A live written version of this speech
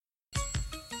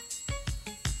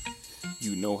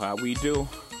You know how we do.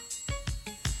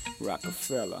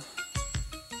 Rockefeller.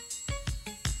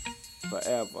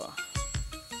 Forever.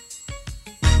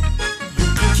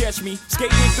 Catch me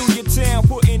skating through your town,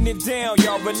 putting it down.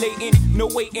 Y'all relating, no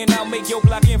waiting. I'll make your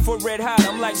block infrared hot.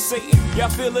 I'm like Satan. Y'all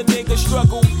feel a nigga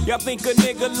struggle. Y'all think a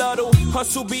nigga luddle.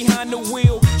 Hustle behind the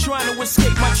wheel, trying to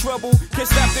escape my trouble. Can't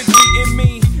stop the greeting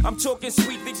me. I'm talking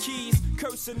sweet the keys,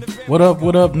 cursing the.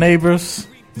 What up, neighbors?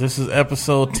 This is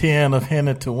episode 10 of In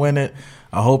It to Win It.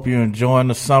 I hope you're enjoying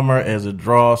the summer as it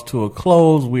draws to a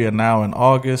close. We are now in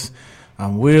August.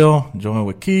 I'm Will, joined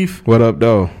with Keith. What up,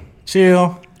 though?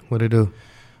 Chill. What it do?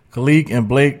 Khalik and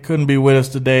Blake couldn't be with us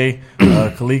today.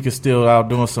 Khalik is still out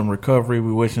doing some recovery.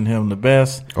 We wishing him the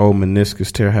best. Old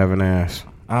meniscus tear having ass.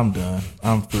 I'm done.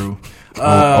 I'm through.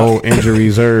 Old injury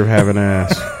reserve having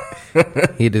ass.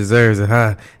 He deserves it.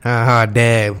 How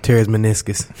dad tears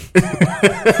meniscus.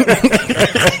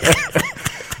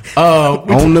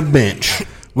 On the bench.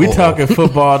 We talking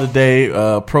football today.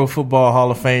 Pro Football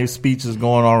Hall of Fame speech is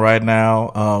going on right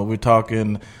now. We're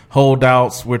talking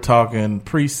holdouts. We're talking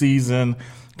preseason.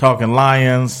 Talking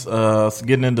Lions.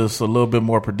 Getting into a little bit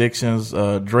more predictions.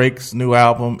 Drake's new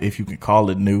album, if you can call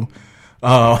it new.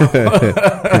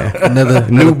 Another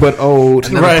new but old.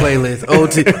 Another right. Playlist. Old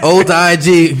to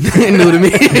IG. New to me.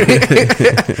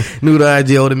 New to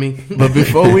IG, old to me. But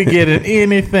before we get in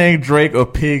anything Drake or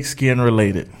pigskin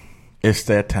related, it's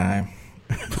that time.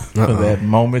 For that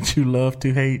moment you love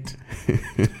to hate.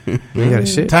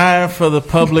 Time for the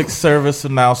public service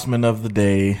announcement of the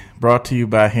day, brought to you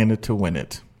by In It to Win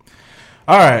It.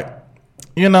 All right.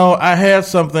 You know, I had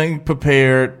something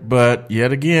prepared, but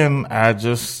yet again, I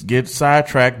just get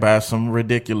sidetracked by some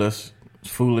ridiculous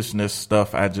foolishness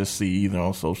stuff I just see either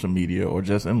on social media or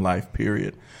just in life,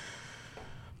 period.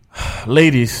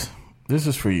 Ladies, this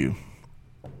is for you.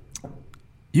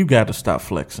 You got to stop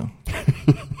flexing.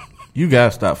 You got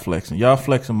to stop flexing. Y'all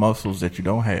flexing muscles that you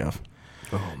don't have.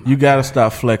 You got to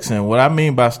stop flexing. What I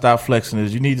mean by stop flexing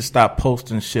is you need to stop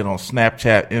posting shit on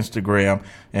Snapchat, Instagram,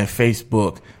 and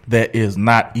Facebook that is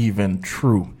not even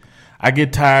true. I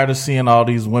get tired of seeing all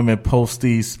these women post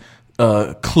these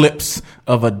clips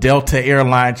of a Delta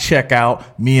airline checkout,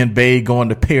 me and Bae going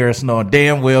to Paris, knowing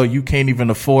damn well you can't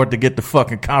even afford to get the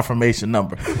fucking confirmation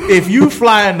number. If you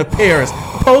flying to Paris,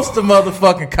 post the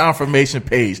motherfucking confirmation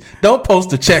page. Don't post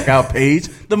the checkout page.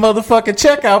 The motherfucking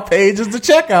checkout page is the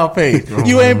checkout page.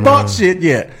 You ain't bought shit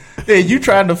yet. And you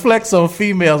trying to flex on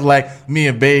females like me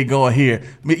and Bae going here.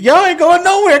 Y'all ain't going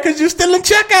nowhere because you still in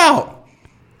checkout.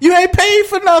 You ain't paid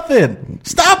for nothing.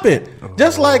 Stop it.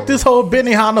 Just like this whole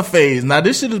Benihana phase. Now,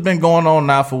 this shit has been going on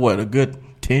now for what, a good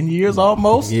 10 years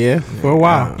almost? Yeah, for a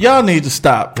while. Y'all need to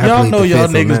stop. Y'all know y'all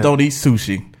niggas don't eat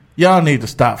sushi. Y'all need to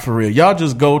stop for real. Y'all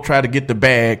just go try to get the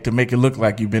bag to make it look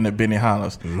like you've been at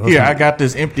Benihana's. Here, I got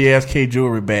this empty-ass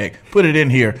K-Jewelry bag. Put it in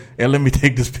here, and let me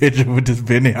take this picture with this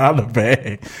Benihana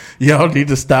bag. Y'all need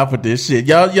to stop with this shit.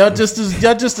 Y'all just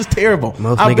as terrible.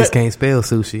 Most niggas can't spell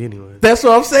sushi anyway. That's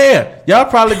what I'm saying. Y'all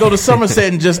probably go to Somerset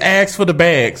and just ask for the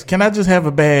bags. Can I just have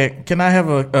a bag? Can I have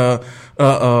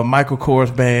a Michael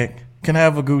Kors bag? Can I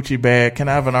have a Gucci bag? Can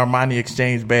I have an Armani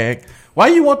Exchange bag? Why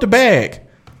you want the bag?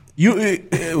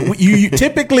 You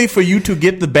typically, for you to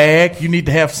get the bag, you need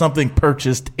to have something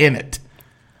purchased in it.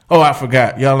 Oh, I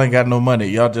forgot. Y'all ain't got no money.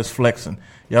 Y'all just flexing.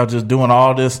 Y'all just doing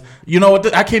all this. You know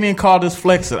what? I can't even call this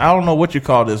flexing. I don't know what you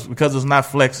call this because it's not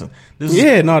flexing.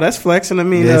 That's flexing. I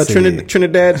mean,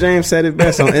 Trinidad James said it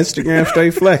best on Instagram,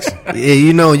 straight flexing. Yeah,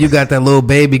 you know, you got that little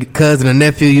baby cousin or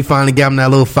nephew. You finally got him that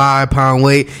little 5-pound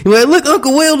weight. You like, look,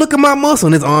 Uncle Will, look at my muscle.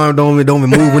 And his arm don't even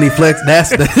move when he flex.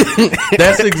 That's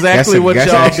exactly what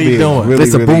y'all be doing.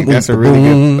 That's a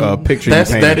really good picture.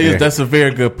 That's a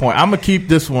very good point. I'm gonna keep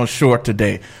this one short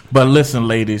today. But listen,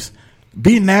 ladies.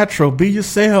 Be natural. Be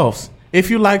yourselves.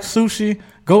 If you like sushi,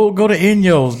 go to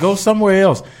Inyo's. Go somewhere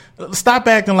else. Stop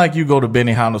acting like you go to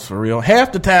Benihana's for real.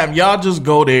 Half the time, y'all just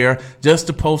go there just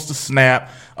to post a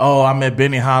snap. Oh, I'm at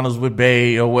Benihana's with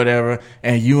Bae or whatever,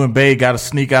 and you and Bae got to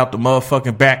sneak out the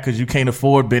motherfucking back because you can't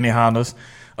afford Benihana's.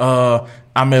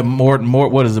 I'm at Morgan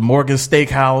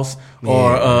Steakhouse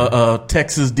or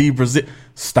Texas D Brazil.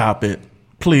 Stop it.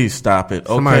 Please stop it.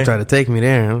 Okay? Somebody try to take me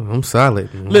there. I'm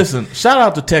solid. Listen, shout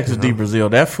out to Texas D Brazil.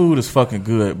 That food is fucking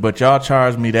good, but y'all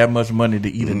charge me that much money to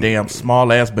eat a damn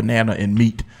small ass banana and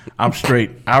meat. I'm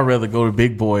straight. I'd rather go to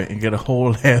Big Boy and get a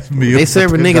whole ass meal. They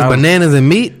serving niggas bananas and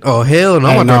meat? Oh, hell no.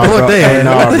 I'm going to report that.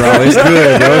 No, bro. It's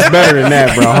good, bro. It's better than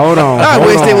that, bro. Hold on. I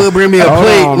wish they would bring me a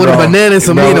plate with a banana and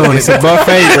some meat on it. It's a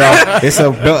buffet, bro.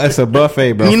 It's a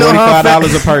buffet, bro. You know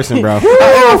 $45 a person, bro.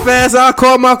 How fast I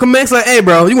call Malcolm X like, hey,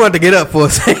 bro, you want to get up for a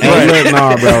saying? Hey, look,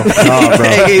 nah, bro.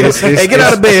 Hey, get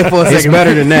out of bed for a second. It's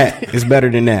better than that. It's better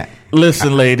than that.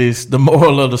 Listen, ladies, the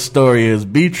moral of the story is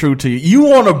be true to you. You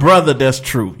want a brother that's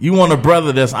true. You want a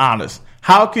brother that's honest.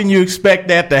 How can you expect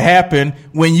that to happen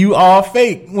when you all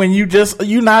fake? When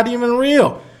you're not even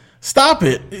real? Stop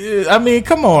it. I mean,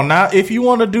 come on now. If you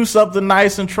want to do something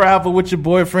nice and travel with your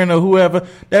boyfriend or whoever,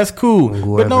 that's cool.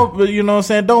 But you know what I'm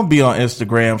saying? Don't be on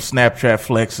Instagram, Snapchat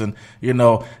flexing,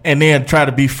 and then try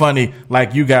to be funny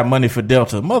like you got money for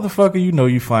Delta. Motherfucker,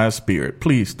 you flying Spirit.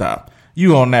 Please stop.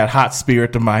 You on that hot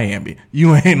Spirit to Miami.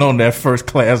 You ain't on that first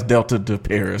class Delta to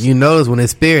Paris. You notice when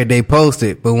it's Spirit, they post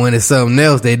it, but when it's something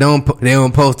else, they don't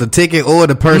post the ticket or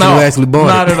the person who actually bought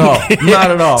not it. Not at all.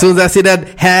 Not at all. As soon as I see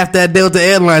that half that Delta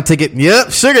airline ticket,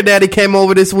 yep, Sugar Daddy came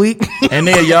over this week. And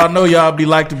then y'all know y'all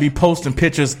to be posting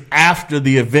pictures after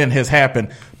the event has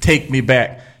happened. Take me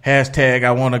back. Hashtag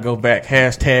I want to go back.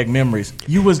 Hashtag memories.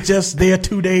 You was just there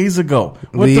 2 days ago.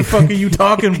 What the fuck are you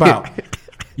talking about?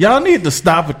 Y'all need to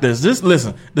stop with this. Just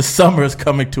listen, the summer is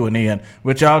coming to an end,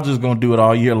 but y'all just gonna do it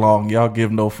all year long. Y'all give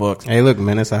no fucks. Hey, look,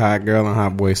 man, it's a hot girl and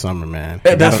hot boy summer, man.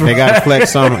 They gotta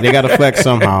flex some. They gotta flex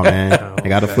somehow, man. They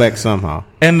gotta flex somehow.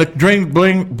 And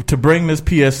to bring this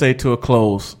PSA to a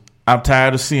close, I'm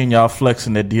tired of seeing y'all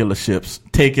flexing at dealerships,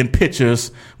 taking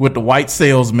pictures with the white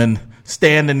salesman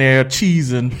standing there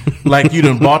cheesing like you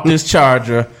done bought this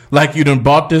Charger, like you done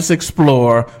bought this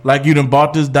Explorer, like you done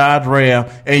bought this Dodge Ram,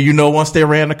 and once they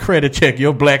ran a credit check,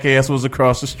 your black ass was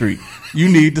across the street. You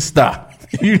need to stop.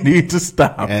 You need to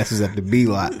stop. Ass is at the B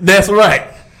lot. That's right.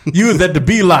 You was at the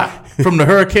B lot from the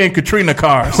Hurricane Katrina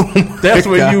cars. That's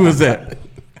where you was at.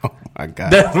 My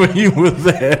God. That's where you was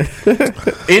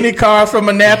at. Any cars from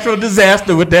a natural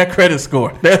disaster with that credit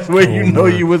score. That's where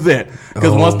you was at.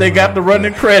 Because once they got the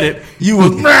running credit, you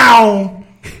was out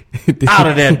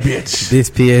of that bitch. This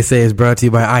PSA is brought to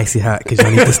you by Icy Hot because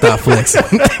you need to stop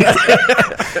flexing.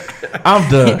 I'm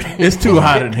done. It's too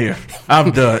hot in here.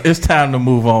 I'm done. It's time to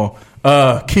move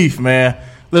on. Keith, man.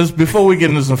 Before we get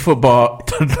into some football,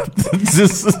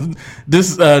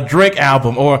 this Drake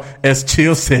album, or as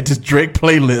Chill said, this Drake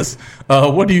playlist.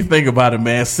 What do you think about it,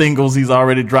 man? Singles he's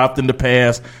already dropped in the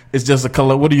past. It's just a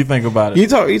color. What do you think about it? You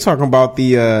talking about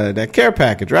the that care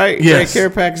package, right? Yes. That care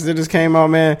package that just came out,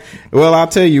 man. Well, I'll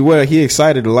tell you what, he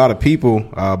excited a lot of people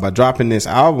by dropping this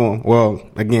album. Well,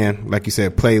 again, like you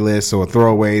said, playlists or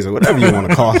throwaways or whatever you want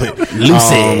to call it.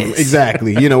 Loose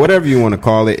exactly. Whatever you want to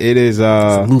call it. It is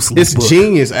it's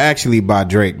Genius actually by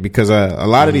Drake, because a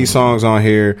lot of these songs on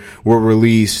here were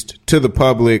released to the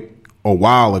public a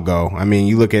while ago. I mean,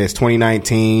 you look at it's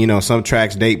 2019, some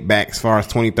tracks date back as far as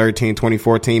 2013,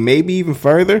 2014, maybe even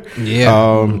further.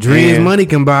 Yeah. Dreams Money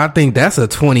Can Buy, I think that's a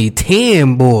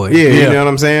 2010, boy. Yeah, you know what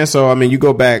I'm saying? So, I mean, you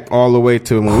go back all the way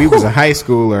to when we was in high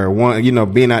school, or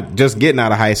just getting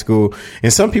out of high school.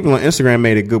 And some people on Instagram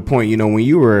made a good point, when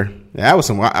you were, that was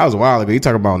a while ago. You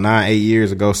talk about 8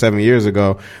 years ago, 7 years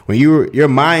ago, when your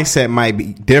mindset might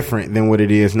be different than what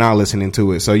it is now listening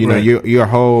to it. So, right. your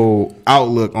whole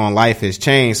outlook on life has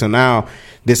changed. So now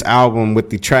this album with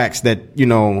the tracks that,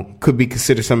 could be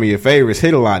considered some of your favorites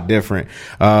hit a lot different.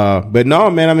 But no,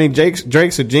 man, I mean,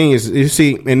 Drake's a genius. You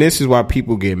see, and this is why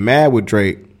people get mad with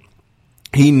Drake.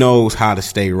 He knows how to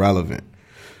stay relevant.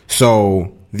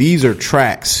 So these are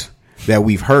tracks that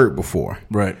we've heard before,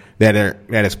 right? That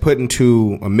is put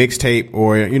into a mixtape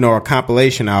or a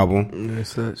compilation album,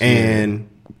 and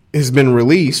it's been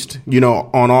released,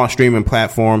 on all streaming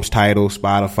platforms: Tidal,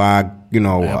 Spotify,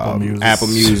 Apple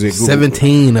Music, Google.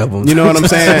 17 of them. You know what I'm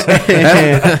saying?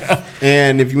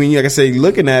 and if you, like I say,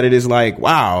 looking at it, it's like,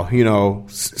 wow,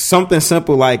 something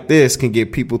simple like this can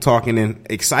get people talking and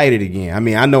excited again. I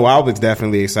mean, I know I was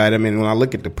definitely excited. I mean, when I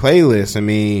look at the playlist, I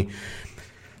mean,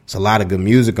 it's a lot of good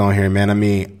music on here, man. I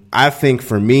mean, I think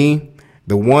for me,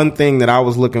 the one thing that I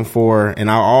was looking for,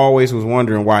 and I always was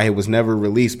wondering why it was never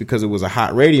released, because it was a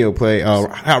hot radio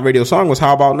song, was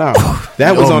How About Now?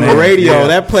 That was on the radio. Yeah.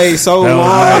 That played so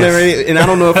long. Nice. And I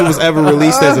don't know if it was ever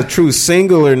released as a true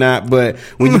single or not, but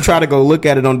when you try to go look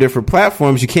at it on different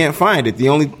platforms, you can't find it. The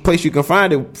only place you can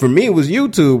find it, for me, was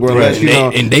YouTube, or unless,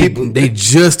 they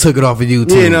just took it off of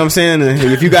YouTube. You know what I'm saying?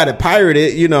 If you got it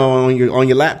pirated, on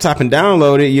your laptop and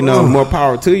download it, more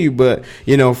power to you. But,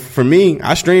 for me,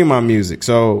 I stream my music.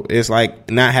 So it's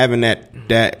like not having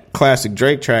that classic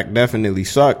Drake track definitely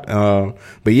sucked.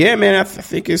 But yeah, man, I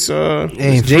think it's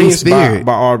Genius by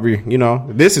Aubrey.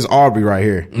 This is Aubrey right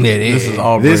here. Yeah, this is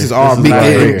Aubrey. This is Aubrey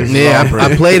right here. Yeah,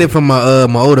 I played it from my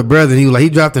older brother. He was like, he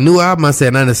dropped a new album. I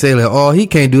said, not necessarily, he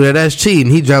can't do that. That's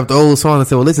cheating. He dropped the old song and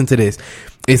said, well, listen to this.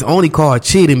 it's only called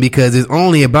cheating because it's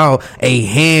only about a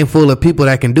handful of people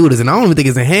that can do this. And I don't even think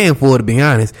it's a handful, to be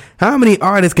honest. How many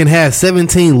artists can have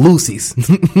 17 Lucy's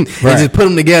and just put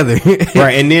them together?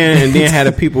 Right. And then had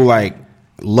the people like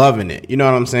loving it. You know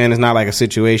what I'm saying? It's not like a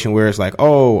situation where it's like,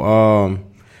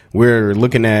 we're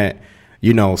looking at,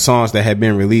 you know, songs that have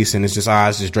been released and it's just,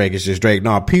 it's just Drake.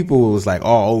 No, people was like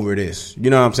all over this.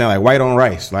 You know what I'm saying? Like white on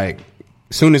rice. Like,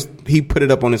 as soon as he put it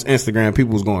up on his Instagram,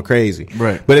 people was going crazy.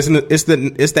 Right. But it's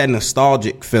that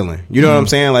nostalgic feeling. You know what I'm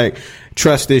saying? Like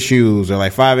Trust Issues or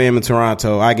like 5 a.m. in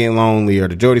Toronto, I Get Lonely, or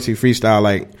the Jodeci Freestyle.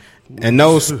 Like, and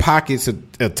those pockets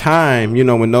of time, you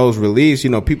know, when those released, you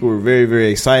know, people were very, very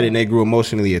excited and they grew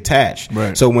emotionally attached.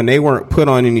 Right. So when they weren't put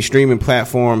on any streaming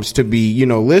platforms to be, you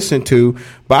know, listened to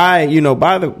by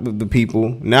the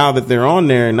people, now that they're on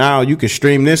there, now you can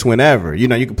stream this whenever. You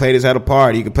know, you can play this at a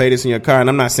party, you can play this in your car. And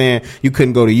I'm not saying you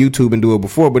couldn't go to YouTube and do it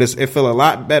before, but it feel a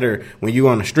lot better when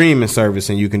you're on a streaming service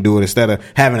and you can do it instead of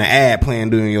having an ad playing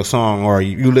during your song, or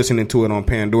you listening to it on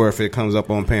Pandora if it comes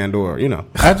up on Pandora, you know.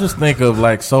 I just think of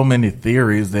like so many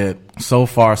theories that so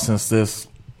far since this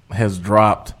has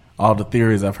dropped, all the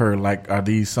theories I've heard, like, are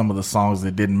these some of the songs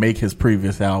that didn't make his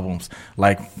previous albums,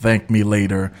 like Thank Me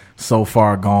Later, So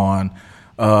Far Gone,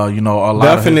 you know, a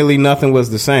lot definitely Nothing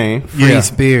Was the Same. Free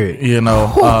Spirit. You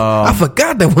know, I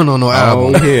forgot that went on no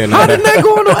album. Yeah, How did that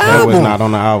go on no that album? was not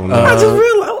on the album. I just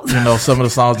realized. you know, some of the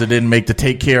songs that didn't make the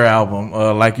Take Care album,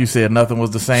 like you said, Nothing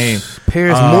Was the Same.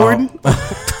 Paris Morton.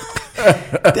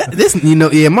 This, you know,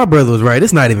 yeah, my brother was right.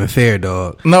 It's not even fair,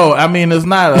 dog. No, I mean, it's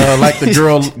not like the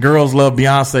Girls Love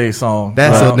Beyonce song.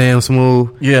 That's so damn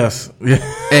smooth. Yes.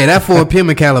 Hey, that 4 p.m.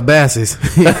 in Calabasas.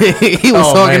 He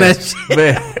was talking that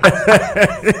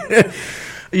shit.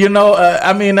 You know,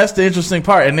 I mean, that's the interesting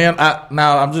part. And then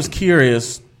now I'm just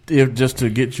curious, if just to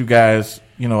get you guys,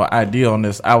 you know, an idea on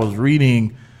this. I was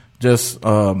reading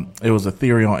it was a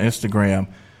theory on Instagram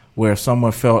where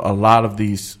someone felt a lot of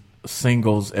these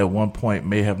singles at one point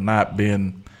may have not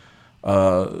been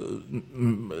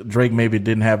Drake maybe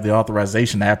didn't have the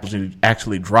authorization to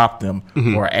actually drop them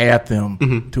or add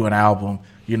them to an album.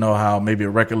 You know how maybe a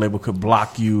record label could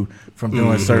block you from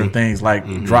doing certain things like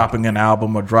dropping an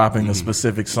album or dropping a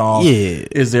specific song. Yeah.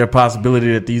 Is there a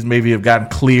possibility that these maybe have gotten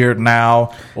cleared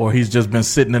now, or he's just been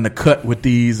sitting in the cut with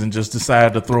these and just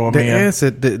decided to throw them in?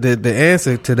 The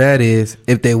answer to that is,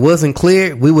 if they wasn't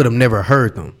cleared, we would have never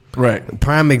heard them. Right.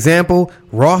 Prime example,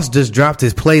 Ross just dropped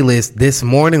his playlist this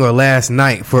morning or last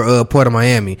night for Port of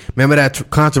Miami. Remember that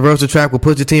controversial track with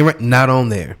Pusha T? Not on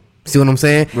there. See what I'm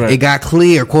saying? Right. It got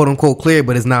clear, quote unquote clear,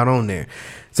 but it's not on there.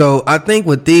 So I think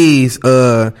with these, by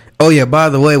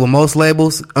the way, with most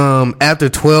labels, after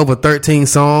 12 or 13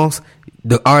 songs,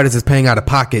 the artist is paying out of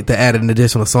pocket to add an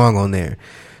additional song on there.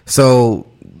 So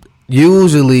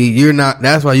usually you're not,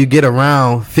 that's why you get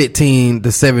around 15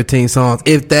 to 17 songs.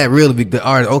 If that really be the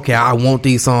artist, okay, I want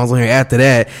these songs on here. After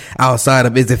that, outside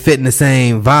of, is it fitting the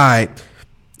same vibe?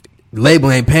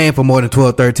 Label ain't paying for more than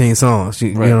 12, 13 songs.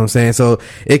 You know what I'm saying? So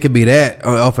it could be that,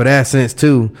 or off of that sense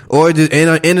too. Or just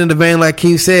in the vein like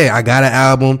Keith said, I got an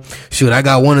album. Shoot, I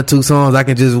got 1 or 2 songs I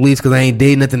can just release because I ain't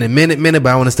dating nothing in a minute, but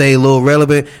I want to stay a little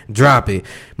relevant. Drop it.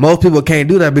 Most people can't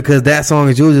do that because that song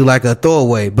is usually like a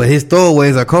throwaway, but his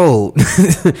throwaways are cold.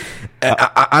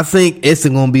 I think it's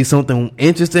going to be something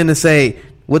interesting to say.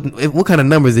 What kind of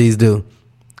numbers these do?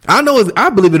 I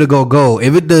believe it'll go gold.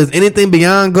 If it does anything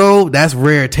beyond gold, that's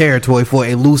rare territory for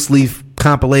a loose leaf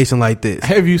compilation like this.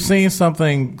 Have you seen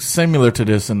something similar to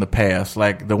this in the past?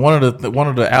 Like one of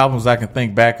the albums I can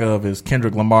think back of is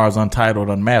Kendrick Lamar's Untitled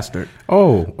Unmastered.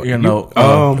 Oh, you know,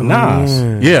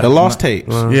 Nas. Yeah, the Lost Tapes.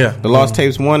 The Lost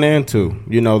Tapes 1 and 2.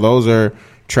 You know, those are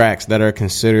tracks that are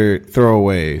considered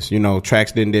throwaways. You know,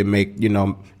 tracks didn't make, you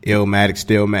know, Illmatic,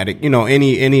 Stillmatic, you know,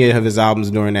 any of his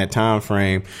albums during that time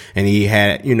frame, and he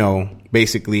had, you know,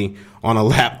 basically on a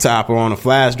laptop or on a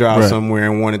flash drive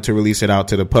somewhere and wanted to release it out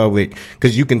to the public,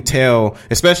 because you can tell,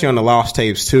 especially on the Lost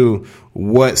Tapes too,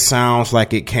 what sounds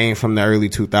like it came from the early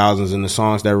 2000s and the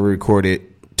songs that were recorded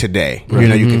today. You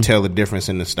know, you can tell the difference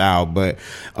in the style, but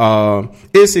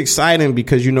it's exciting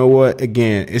because, you know what,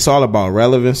 again, it's all about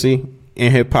relevancy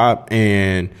in hip hop,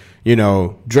 and you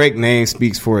know, Drake's name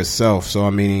speaks for itself. So, I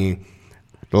mean,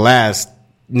 the last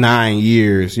 9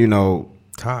 years, you know,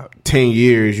 top 10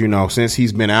 years, you know, since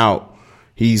he's been out,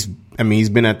 he's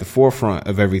been at the forefront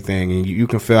of everything. And you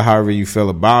can feel however you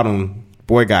feel about him.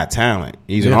 Boy got talent.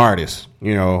 He's an artist.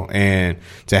 you know, and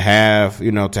to have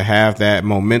that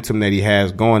momentum that he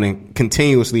has going and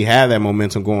continuously have that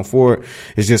momentum going forward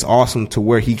is just awesome, to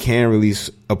where he can release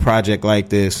a project like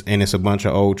this and it's a bunch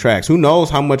of old tracks. Who knows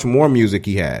how much more music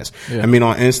he has? Yeah. I mean,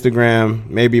 on Instagram,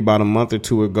 maybe about a month or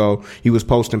two ago, he was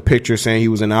posting pictures saying he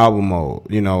was in album mode,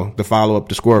 you know, to follow up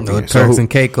the Scorpion. No, Turks and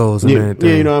Caicos and everything.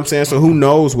 Yeah, you know what I'm saying? So who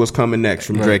knows what's coming next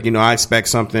from Drake? You know, I expect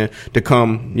something to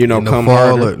come, you know, come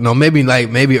harder.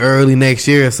 Maybe early next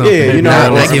year or something. Yeah, you know,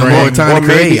 more time or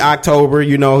maybe October,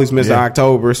 you know, he's Mr.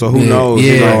 October, so who knows?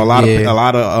 You know, a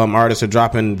lot of artists are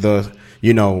dropping the,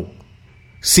 you know,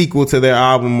 sequel to their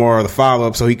album or the follow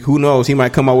up. So who knows? He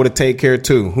might come out with a Take Care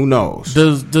too. Who knows?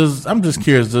 I'm just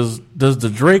curious. Does the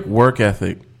Drake work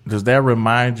ethic, does that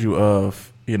remind you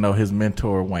of, you know, his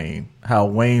mentor Wayne? How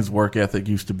Wayne's work ethic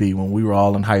used to be when we were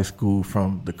all in high school,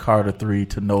 from the Carter 3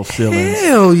 to No Ceilings.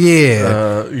 Hell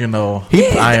yeah! You know,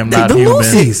 I am not the human.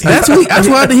 Lucy's. That's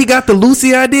where he got the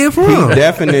Lucy idea from.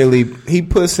 He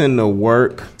puts in the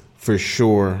work for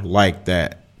sure, like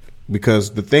that.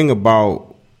 Because the thing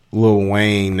about Lil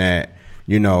Wayne that,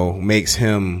 you know, makes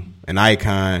him an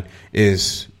icon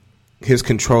is his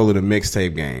control of the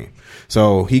mixtape game.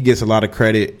 So he gets a lot of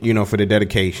credit, you know, for the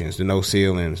dedications, the No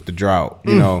Ceilings, the Drought,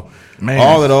 you know. Man.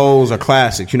 All of those are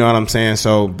classics, you know what I'm saying?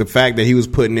 So the fact that he was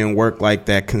putting in work like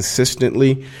that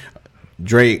consistently,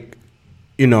 Drake,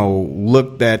 you know,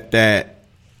 looked at that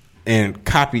and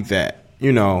copied that,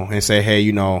 you know, and say, hey,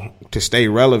 you know, to stay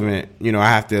relevant, you know, I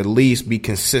have to at least be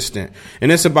consistent.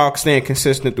 And it's about staying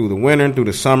consistent through the winter, through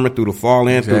the summer, through the fall,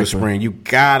 and through the spring. You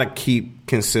gotta keep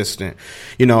consistent.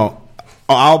 You know,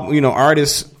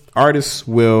 artists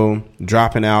will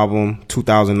drop an album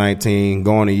 2019,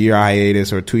 go on a year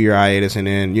hiatus or a 2-year hiatus, and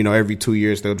then, you know, every 2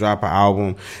 years they'll drop an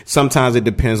album. Sometimes it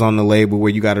depends on the label,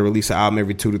 where you got to release an album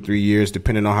every 2 to 3 years,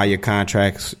 depending on how the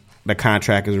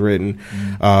contract is written.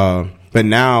 But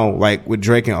now, like with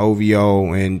Drake and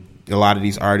OVO and a lot of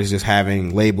these artists just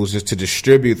having labels just to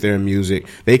distribute their music,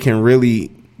 they can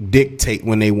really dictate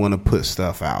when they want to put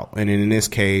stuff out. And in this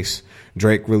case,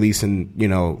 Drake releasing, you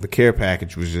know, the Care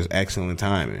Package was just excellent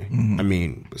timing. Mm-hmm. I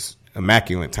mean, it was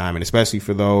immaculate timing, especially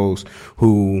for those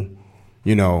who,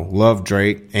 you know, love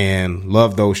Drake and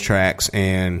love those tracks.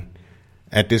 And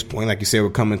at this point, like you said,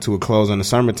 we're coming to a close on the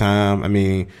summertime. I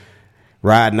mean,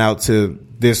 riding out to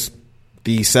these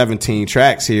 17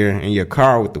 tracks here in your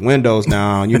car with the windows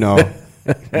down, you know,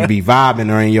 you be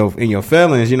vibing or in your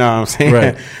feelings, you know what I'm saying?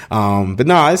 Right. But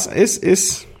no,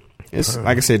 it's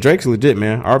like I said, Drake's legit,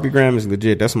 man. RB Graham is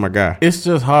legit. That's my guy. It's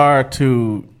just hard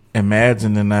to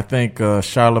imagine, and I think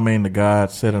Charlamagne the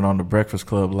God said it on the Breakfast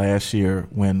Club last year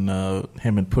when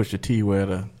him and Pusha T were at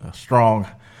a strong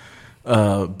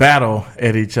battle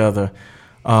at each other.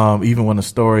 Even when the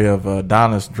story of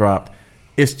Adonis dropped,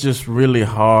 it's just really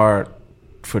hard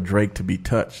for Drake to be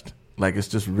touched. Like, it's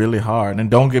just really hard. And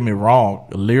don't get me wrong,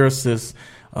 a lyricist,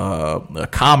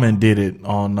 Common did it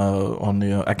on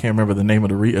the I can't remember the name of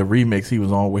the remix he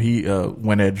was on, where he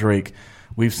went at Drake.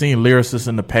 We've seen lyricists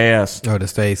in the past. Oh, the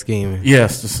Stay Scheming.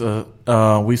 Yes,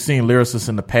 we've seen lyricists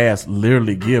in the past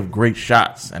literally give great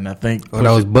shots, and I think that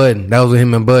was Budden. That was with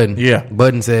him and Budden. Yeah,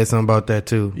 Budden said something about that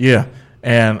too. Yeah.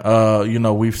 And, you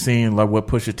know, we've seen like what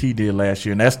Pusha T did last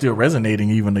year, and that's still resonating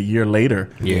even a year later.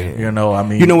 Yeah. You know, I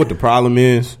mean. You know what the problem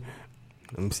is?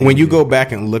 When you go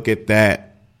back and look at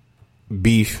that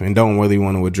beef and don't really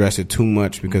want to address it too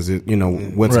much because, it, you know,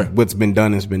 what's been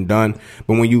done has been done.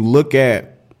 But when you look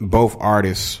at both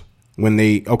artists, when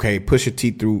Pusha T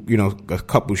threw, you know, a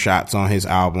couple shots on his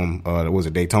album, was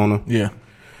it Daytona? Yeah.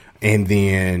 And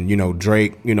then, you know,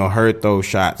 Drake, you know, heard those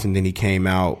shots, and then he came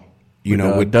out, you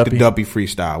know, with the Duppy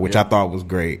freestyle, which I thought was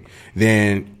great.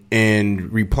 Then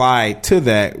in reply to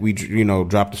that, we, you know,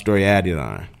 dropped the story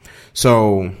Adidon.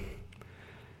 So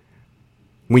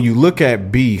when you look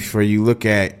at beef or you look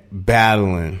at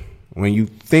battling, when you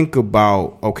think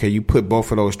about, okay, you put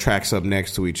both of those tracks up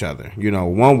next to each other, you know,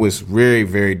 one was very,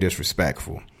 very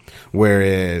disrespectful.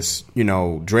 Whereas, you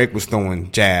know, Drake was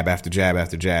throwing jab after jab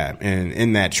after jab. And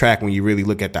in that track, when you really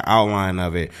look at the outline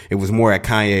of it, it was more at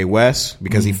Kanye West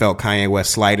because he felt Kanye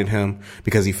West slighted him,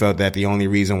 because he felt that the only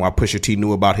reason why Pusha T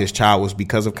knew about his child was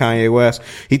because of Kanye West.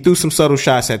 He threw some subtle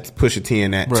shots at Pusha T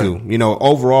in that too. You know,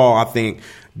 overall, I think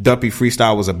Duppy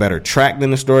Freestyle was a better track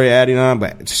than the Story Adidon,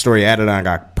 but the Story Adidon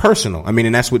got personal. I mean,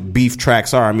 and that's what beef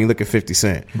tracks are. I mean, look at 50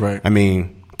 Cent. Right. I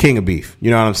mean, king of beef.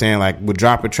 You know what I'm saying? Like, would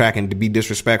drop a track and to be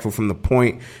disrespectful from the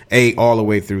point A all the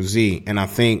way through Z. And I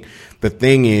think the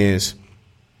thing is,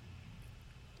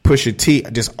 Pusha T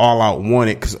just all out won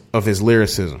it because of his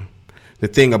lyricism. The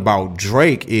thing about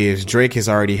Drake is Drake has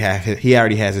already has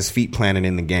his feet planted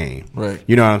in the game. Right.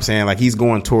 You know what I'm saying? Like, he's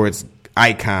going towards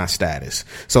icon status.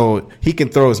 So he can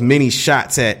throw as many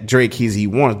shots at Drake as he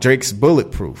wants. Drake's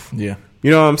bulletproof. Yeah. You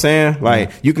know what I'm saying?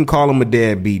 Like, you can call him a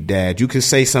deadbeat dad. You can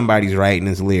say somebody's writing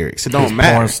his lyrics. It don't His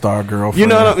matter. porn star girlfriend. You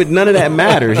know, none of that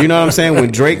matters. You know what I'm saying? When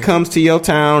Drake comes to your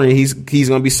town and he's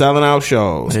going to be selling out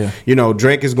shows, Yeah. you know,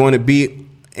 Drake is going to be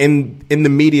in the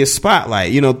media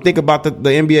spotlight. You know, think about the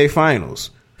NBA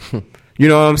Finals. You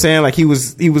know what I'm saying? Like, he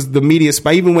was the media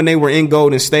spot. Even when they were in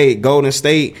Golden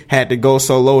State had to go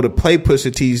so low to play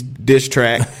Pusha T's diss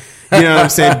track. You know what I'm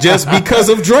saying? Just because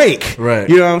of Drake. Right.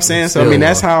 You know what I'm saying? So I mean,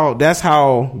 that's Still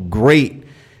how great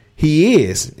he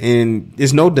is, and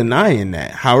there's no denying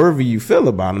that. However you feel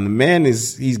about him, the man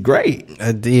he's great.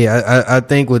 I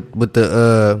think with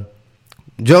the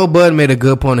Joe Budden made a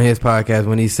good point on his podcast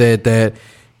when he said that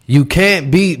you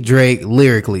can't beat Drake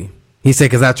lyrically. He said,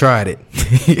 because I tried it.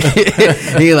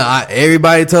 He like,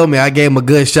 everybody told me I gave him a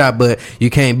good shot, but you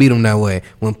can't beat him that way.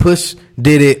 When Push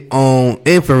did it on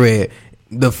Infrared,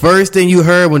 the first thing you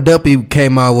heard when Duppy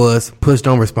came out was Push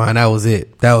don't respond. That was it.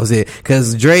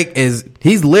 Because Drake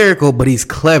he's lyrical, but he's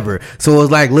clever. So it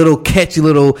was like little catchy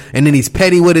and then he's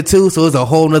petty with it too. So it's a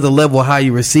whole nother level of how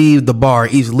you receive the bar,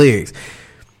 each lyrics.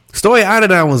 Story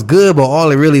Iodine was good, but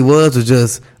all it really was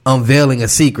just unveiling a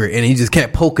secret, and he just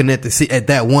kept poking at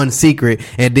that one secret,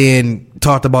 and then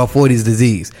talked about 40s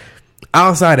disease.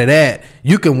 Outside of that,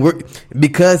 you can work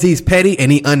because he's petty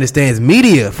and he understands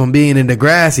media from being in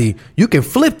Degrassi. You can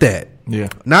flip that. Yeah.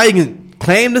 Now you can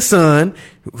claim the son,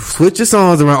 switch your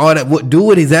songs around, all that.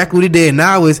 Do it exactly what he did.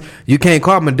 Now you can't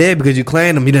call him dead because you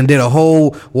claimed him. He done did a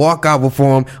whole walkout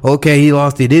before him. Okay, he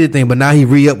lost, he did a thing, but now he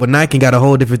re-up with Nike and got a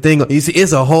whole different thing. You see,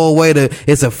 it's a whole way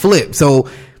it's a flip. So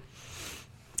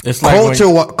it's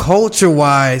like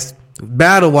culture-wise,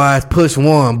 battle-wise, Push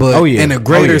won, but in a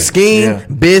greater scheme,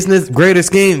 greater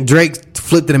scheme, Drake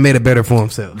flipped it and made it better for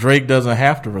himself. Drake doesn't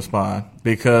have to respond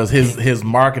because his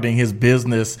marketing, his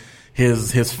business,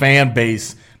 his fan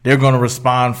base, they're going to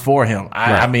respond for him.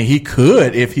 I mean, he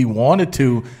could if he wanted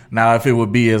to. Now, if it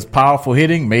would be as powerful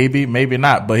hitting, maybe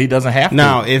not, but he doesn't have to.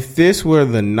 Now, if this were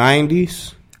the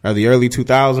 90s or the early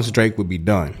 2000s, Drake would be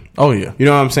done. Oh, yeah. You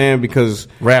know what I'm saying? Because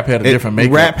rap had a different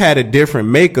makeup. Rap had a different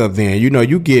makeup then. You know,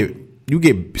 you get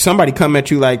somebody come at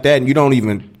you like that and you don't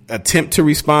even attempt to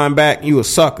respond back, you a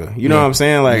sucker. You know what I'm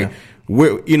saying? Like,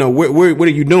 what are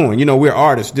you doing? You know, we're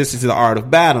artists. This is the art of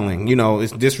battling. You know,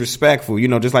 it's disrespectful. You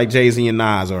know, just like Jay-Z and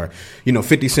Nas, or, you know,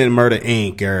 50 Cent Murder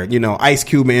Inc., or, you know, Ice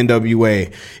Cube and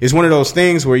NWA. It's one of those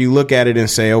things where you look at it and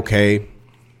say, okay,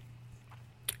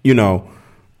 you know,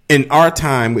 in our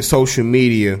time with social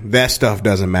media, that stuff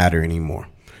doesn't matter anymore.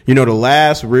 You know, the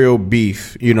last real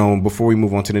beef, you know, before we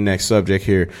move on to the next subject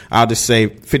here, I'll just say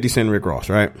 50 Cent, Rick Ross,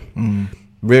 right?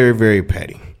 Very, very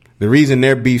petty. The reason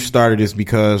their beef started is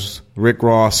because Rick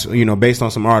Ross, you know, based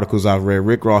on some articles I've read,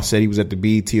 Rick Ross said he was at the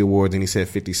BET Awards and he said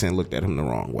 50 Cent looked at him the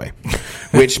wrong way.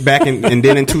 Which and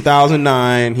then in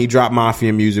 2009, he dropped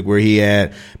Mafia Music, where he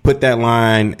had put that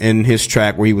line in his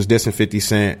track where he was dissing 50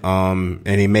 Cent,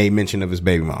 and he made mention of his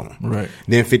baby mama. Right.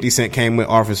 Then 50 Cent came with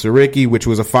Officer Ricky, which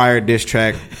was a fire diss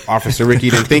track. Officer Ricky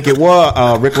didn't think it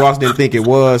was. Rick Ross didn't think it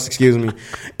was, excuse me.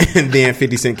 And then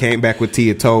 50 Cent came back with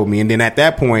Tia Told Me. And then at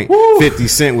that point, 50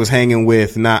 Cent was hanging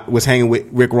with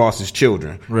Rick Ross's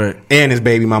children. Right. And his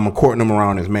baby mama, courting him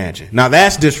around his mansion. Now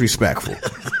that's disrespectful.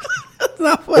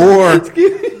 Or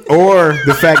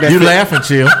the fact that you laughing,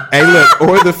 chill. Hey, look.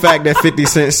 Or the fact that 50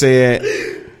 Cent said,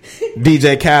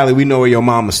 DJ Khaled, we know where your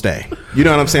mama stay. You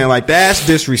know what I'm saying? Like, that's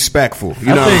disrespectful. You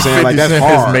know what I'm saying? Like, that's Cent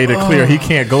hard. has made it clear he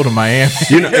can't go to Miami.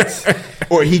 You know,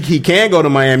 or he can go to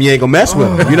Miami. You ain't gonna mess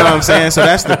with him. You know what I'm saying? So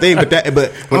that's the thing. But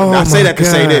when I say that to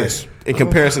say this, in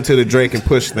comparison to the Drake and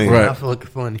Push thing, right. That's looking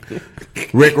funny.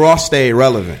 Rick Ross stayed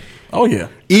relevant. Oh yeah.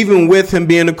 Even with him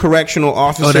being a correctional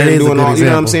officer and doing all, you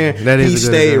know what I'm saying? He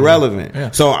stayed relevant.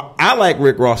 Yeah. So I like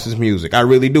Rick Ross's music. I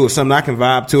really do. It's something I can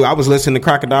vibe to. I was listening to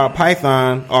Crocodile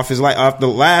Python off the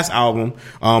last album,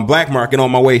 Black Market,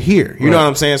 on my way here. You know what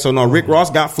I'm saying? So no, Rick Ross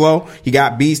got flow. He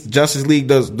got beats. Justice League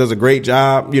does a great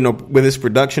job, you know, with his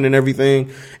production and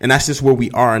everything. And that's just where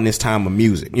we are in this time of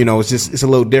music. You know, it's a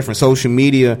little different. Social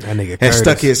media has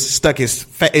stuck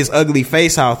his ugly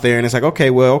face out there, and it's like,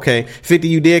 okay, 50,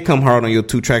 you did come hard on your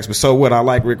two tracks, but so what? I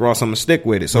like Rick Ross. I'm gonna stick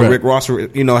with it. So Rick Ross,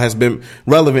 you know, has been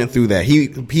relevant through that.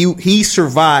 He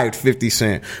survived 50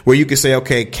 Cent, where you could say,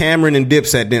 okay, Cameron and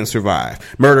Dipset didn't survive.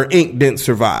 Murder Inc. didn't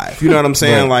survive. You know what I'm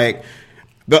saying? Like,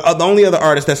 the only other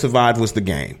artist that survived was The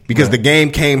Game, because The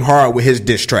Game came hard with his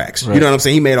diss tracks. You know what I'm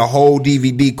saying? He made a whole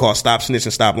DVD called Stop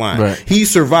Snitching, Stop Lying. He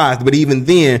survived, but even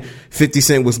then, 50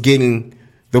 Cent was getting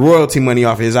the royalty money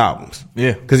off of his albums.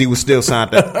 Yeah. Because he was still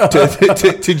signed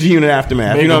to G-Unit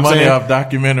Aftermath. Making You know what I'm money saying? off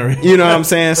documentary. You know what I'm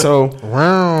saying? So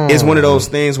Wow. it's one of those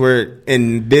things where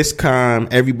in this time,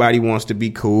 everybody wants to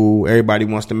be cool. Everybody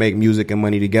wants to make music and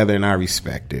money together, and I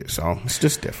respect it. So it's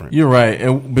just different. You're right.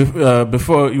 And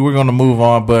before we're going to move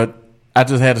on, but I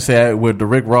just had to say with the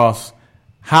Rick Ross,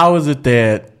 how is it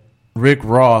that Rick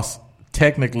Ross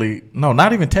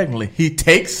not even technically, he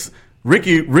takes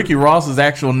Ricky Ross's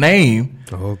actual name.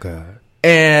 Oh God.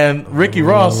 And Ricky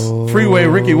Ross, Freeway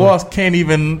Ricky Ross, can't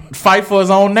even fight for his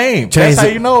own name. That's how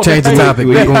you know. Change the topic.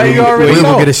 That's how you already We know.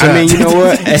 gonna get a shot. I mean, you know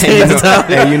what?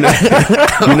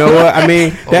 You know what? I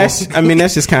mean, that's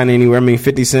just kind of anywhere. I mean,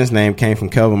 50 Cent's name came from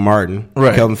Kelvin Martin,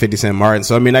 Right. Kelvin 50 Cent Martin.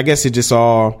 So I mean, I guess it just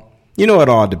all, it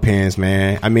all depends,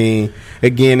 man. I mean,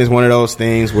 again, it's one of those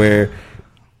things where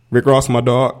Rick Ross, my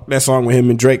dog, that song with him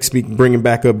and Drake bringing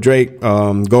back up Drake,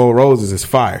 Gold Roses is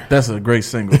fire. That's a great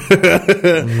single.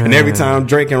 And every time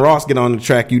Drake and Ross get on the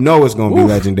track, it's going to be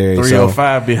legendary.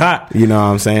 305 be hot. You know what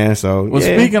I'm saying? So, Well,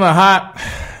 yeah. speaking of hot,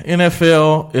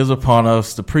 NFL is upon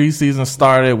us. The preseason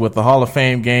started with the Hall of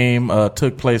Fame game.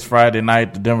 Took place Friday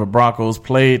night. The Denver Broncos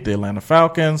played the Atlanta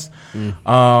Falcons.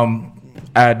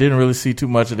 I didn't really see too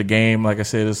much of the game. Like I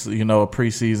said, it's a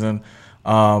preseason.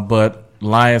 But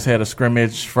Lions had a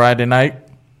scrimmage Friday night.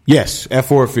 Yes, at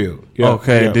Ford Field. Yep,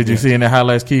 Okay. yep, Did you yep. see any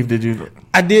highlights, Keith? Did you?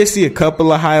 I did see a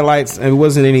couple of highlights. It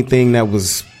wasn't anything that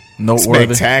was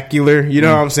Noteworthy? spectacular. You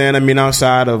know what I'm saying? I mean,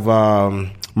 outside of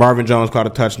Marvin Jones caught a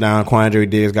touchdown, Quandre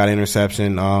Diggs got an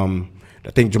interception. I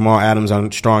think Jamal Adams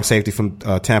on strong safety from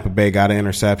Tampa Bay got an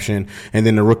interception, and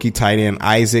then the rookie tight end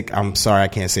Isaac. I'm sorry, I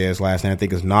can't say his last name. I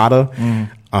think it's Nada.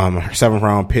 7th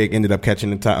round pick ended up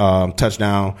catching the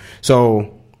touchdown.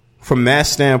 So from that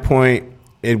standpoint,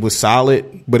 it was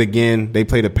solid, but again, they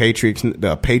play the Patriots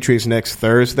next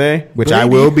Thursday, which Brady. I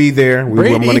will be there. I'm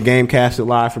Brady. going to Gamecast it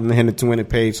live from the Henry to Win It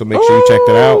page, so make sure you check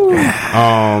that out.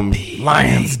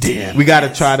 Lions Den. We got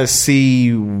to try to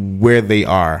see where they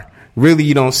are. Really,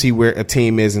 you don't see where a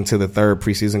team is until the third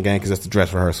preseason game because that's the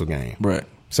dress rehearsal game. Right.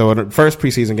 So the first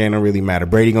preseason game don't really matter.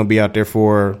 Brady going to be out there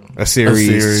for a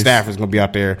series. Stafford's going to be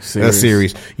out there a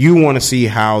series. You want to see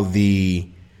how the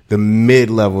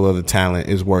mid-level of the talent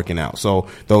is working out. So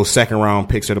those second-round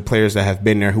picks are the players that have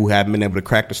been there who haven't been able to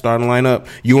crack the starting lineup.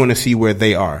 You want to see where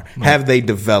they are. Right. Have they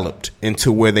developed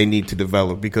into where they need to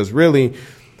develop? Because really,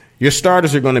 your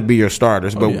starters are going to be your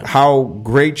starters. But how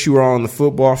great you are on the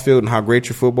football field and how great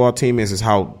your football team is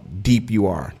how deep you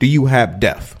are. Do you have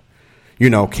depth?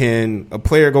 Can a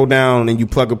player go down and you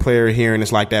plug a player here and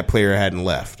it's like that player hadn't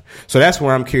left? So that's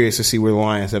where I'm curious to see where the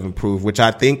Lions have improved, which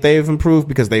I think they've improved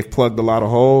because they've plugged a lot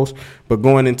of holes. But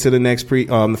going into the next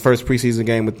the first preseason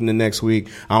game within the next week,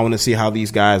 I want to see how these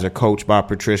guys are coached by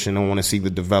Patricia, and I want to see the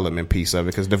development piece of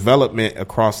it because development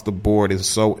across the board is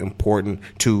so important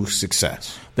to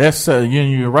success. That's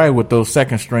you're right with those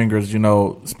second stringers,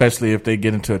 especially if they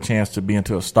get into a chance to be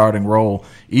into a starting role.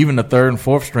 Even the third and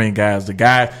fourth string guys,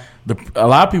 a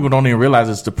lot of people don't even realize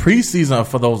it's the preseason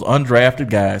for those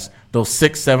undrafted guys, those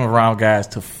 6th, 7th round guys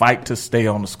to fight to stay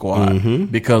on the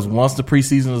squad. Because once the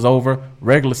preseason is over,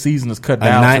 regular season is cut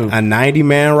down to a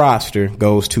 90-man roster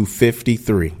goes to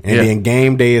 53, and then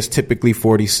game day is typically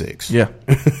 46. Yeah,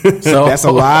 so that's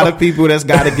a lot of people that's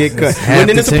got to get cut. And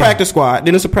then it's a practice squad.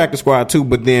 Then it's a practice squad too.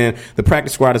 But then the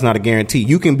practice squad is not a guarantee.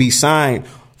 You can be signed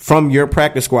from your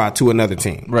practice squad to another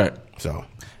team. Right. So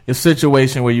it's a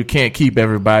situation where you can't keep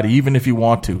everybody, even if you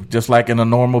want to. Just like in a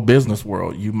normal business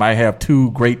world, you might have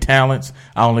 2 great talents.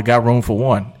 I only got room for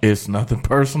 1. It's nothing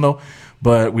personal,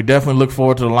 but we definitely look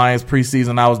forward to the Lions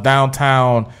preseason. I was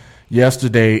downtown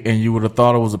yesterday, and you would have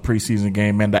thought it was a preseason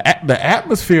game, man. The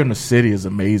atmosphere in the city is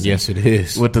amazing. Yes, it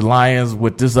is. With the Lions,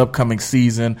 with this upcoming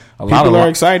season, people are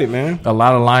excited, man. A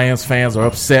lot of Lions fans are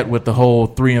upset with the whole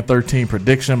 3-13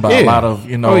 prediction by a lot of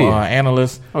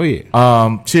analysts. Oh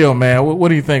yeah. Chill, man. What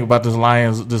do you think about this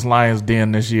Lions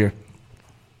den this year?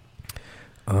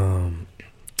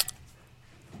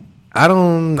 I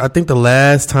think the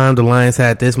last time the Lions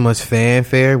had this much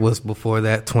fanfare was before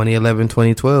that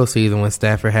 2011-2012 season when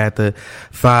Stafford had the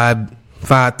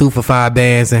threw for 5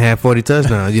 bands and had 40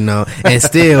 touchdowns, and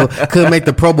still couldn't make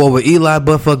the Pro Bowl with Eli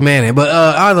Buttfuck Manning. But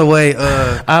either way,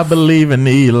 I believe in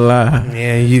Eli.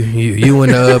 Yeah, you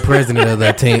and the president of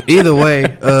that team. Either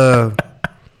way,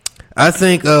 I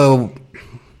think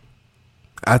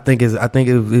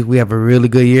we have a really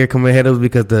good year coming ahead of us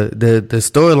because the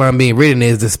storyline being written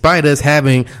is despite us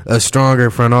having a stronger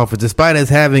front office, despite us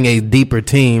having a deeper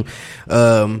team,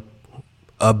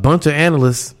 a bunch of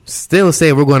analysts still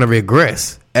say we're going to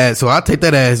regress. So I take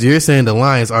that as you're saying the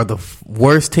Lions are the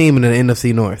worst team in the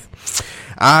NFC North.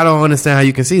 I don't understand how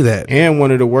you can see that. And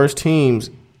one of the worst teams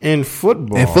in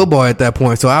football. At that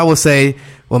point. So I would say,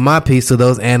 well, my piece to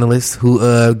those analysts who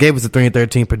gave us a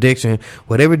 3-13 prediction,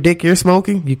 whatever dick you're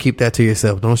smoking, you keep that to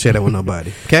yourself. Don't share that with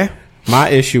nobody. Okay? My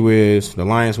issue is the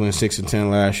Lions went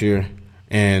 6-10 last year,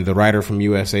 and the writer from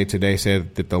USA Today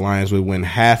said that the Lions would win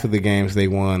half of the games they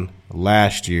won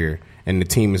last year, and the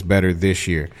team is better this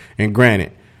year. And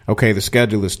granted, okay, the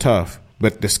schedule is tough,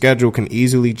 but the schedule can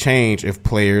easily change if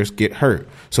players get hurt.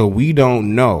 So we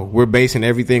don't know. We're basing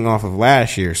everything off of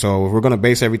last year. So if we're going to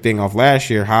base everything off last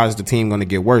year, how is the team going to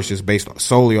get worse? Just based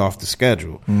solely off the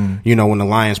schedule. You know, when the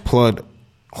Lions plugged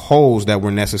holes that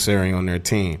were necessary on their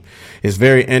team. It's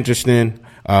very interesting.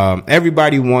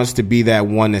 Everybody wants to be that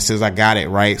one that says, I got it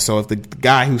right. So if the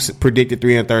guy who predicted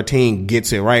 3-13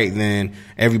 gets it right, then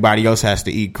everybody else has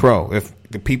to eat crow. If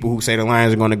the people who say the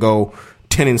Lions are going to go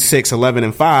 10-6,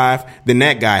 11-5, then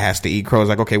that guy has to eat crow. It's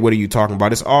like, okay, what are you talking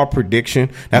about? It's all prediction.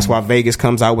 That's why Vegas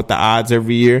comes out with the odds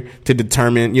every year to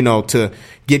determine, you know, to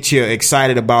get you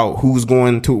excited about who's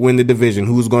going to win the division,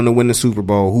 who's going to win the Super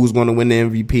Bowl, who's going to win the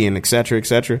MVP, and et cetera, et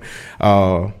cetera.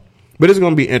 But it's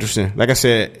going to be interesting. Like I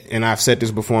said, and I've said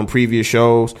this before in previous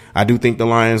shows, I do think the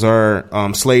Lions are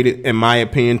slated, in my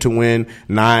opinion, to win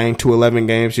 9 to 11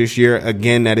 games this year.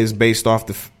 Again, that is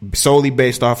solely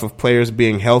based off of players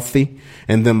being healthy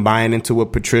and them buying into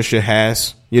what Patricia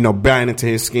has, you know, buying into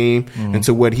his scheme and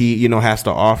to what he, you know, has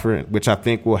to offer, which I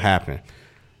think will happen.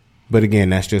 But again,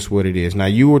 that's just what it is. Now,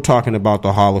 you were talking about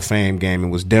the Hall of Fame game. It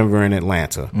was Denver and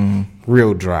Atlanta.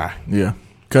 Real dry. Yeah.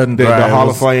 Cutting the Hall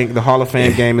of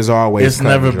Fame game is always it's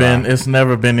never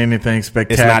been anything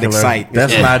spectacular. It's not exciting.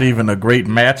 That's not even a great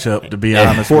matchup, to be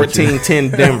honest.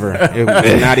 14-10 Denver.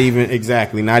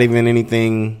 Not even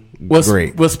anything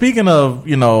great. Well, speaking of,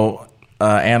 you know,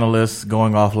 analysts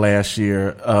going off last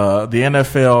year, the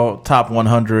NFL top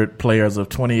 100 players of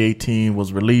 2018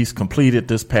 was completed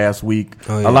this past week.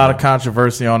 A lot of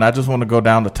controversy on it. I just want to go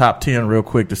down the top 10 real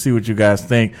quick to see what you guys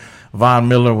think. Von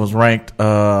Miller was ranked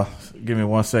give me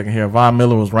 1 second here. Von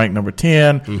Miller was ranked number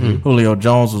 10. Julio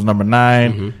Jones was number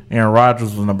 9. Aaron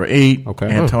Rodgers was number 8.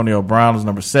 Antonio Brown was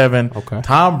number 7.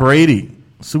 Tom Brady,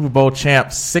 Super Bowl champ,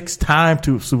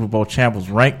 6-time Super Bowl champ,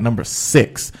 was ranked number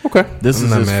 6. This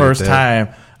is his first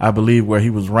time, I believe, where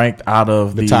he was ranked out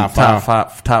of the top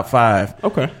five.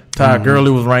 Todd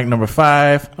Gurley was ranked number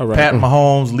 5. Pat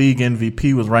Mahomes, league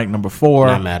MVP, was ranked number 4.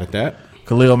 Not mad at that.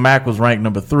 Khalil Mack was ranked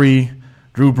number 3.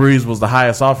 Drew Brees was the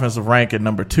highest offensive rank at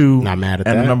number 2. Not mad at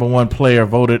that. And the number 1 player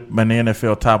voted by the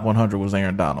NFL top 100 was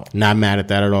Aaron Donald. Not mad at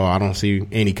that at all. I don't see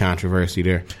any controversy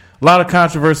there. A lot of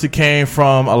controversy came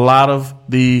from a lot of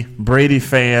the Brady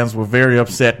fans were very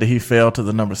upset that he fell to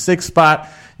the number 6 spot.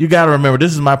 You got to remember,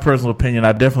 this is my personal opinion.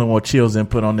 I definitely want Chill's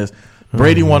input on this.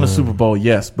 Brady won the Super Bowl,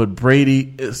 yes, but Brady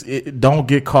don't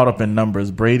get caught up in numbers.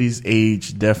 Brady's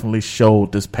age definitely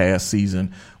showed this past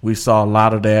season. We saw a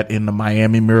lot of that in the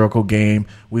Miami Miracle game.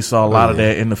 We saw a lot of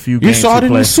that in the few games. You saw it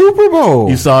in the Super Bowl.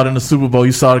 You saw it in the Super Bowl.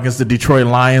 You saw it against the Detroit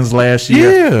Lions last year.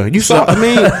 Yeah, you saw. I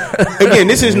mean, again,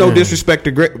 this is no disrespect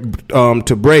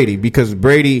to Brady, because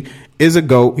Brady is a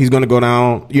GOAT. He's going to go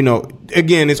down. You know,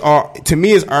 again, to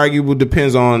me, it's arguable.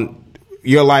 Depends on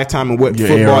your lifetime and what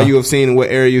football you have seen and what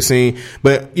era you've seen.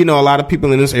 But, you know, a lot of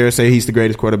people in this era say he's the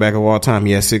greatest quarterback of all time.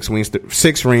 He has 6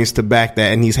 rings to back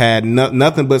that, and he's had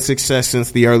nothing but success since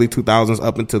the early 2000s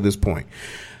up until this point.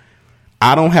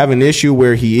 I don't have an issue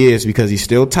where he is, because he's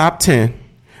still top 10.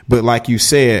 But like you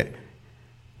said,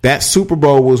 that Super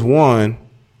Bowl was won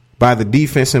by the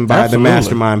defense and by the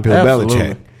mastermind Bill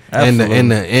Belichick.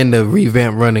 And the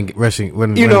revamp rushing.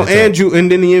 You know,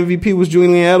 and then the MVP was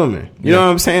Julian Edelman. You know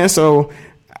what I'm saying? So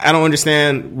I don't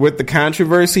understand what the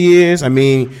controversy is. I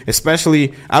mean,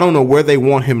 especially, I don't know where they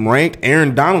want him ranked.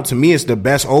 Aaron Donald, to me, is the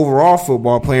best overall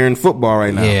football player in football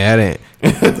right now. Yeah,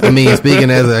 I mean,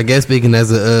 speaking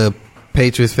as a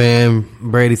Patriots fan,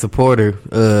 Brady supporter,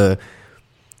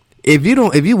 if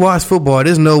you watch football,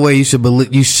 there's no way you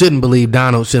shouldn't believe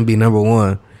Donald shouldn't be number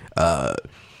 1.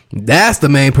 That's the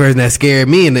main person that scared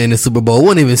me in the Super Bowl. It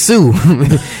wasn't even Sue.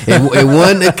 it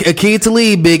wasn't Akeem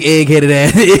Talib, big egg-headed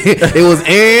ass. It was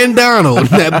Aaron Donald,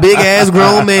 that big-ass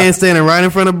grown man standing right in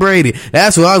front of Brady.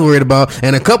 That's what I was worried about.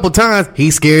 And a couple times,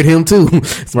 he scared him too.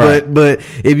 Right. But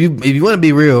if you want to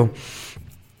be real,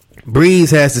 Breeze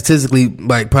has statistically,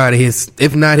 like, probably his,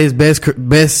 if not his best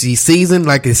season,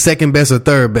 like his second best or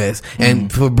third best.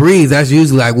 And for Breeze, that's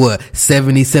usually like what,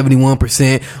 70,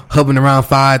 71%, hovering around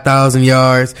 5,000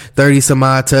 yards, 30 some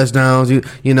odd touchdowns.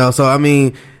 You know, so I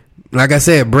mean, like I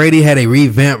said, Brady had a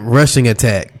revamped rushing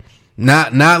attack.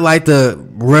 Not like the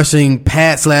rushing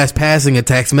passing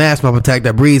attack, smash mouth attack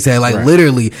that Breeze had. Like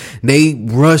literally, they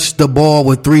rushed the ball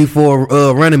with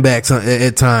 3-4 running backs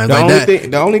at times.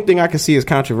 The only thing I can see is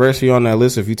controversy on that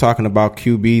list. If you're talking about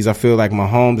QBs, I feel like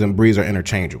Mahomes and Breeze are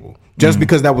interchangeable. Just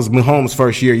because that was Mahomes'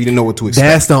 first year, you didn't know what to expect.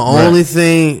 That's the only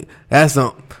thing.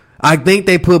 I think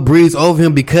they put Breeze over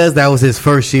him because that was his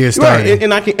first year starting.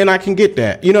 Right, and I can get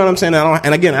that. You know what I'm saying? I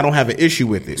don't have an issue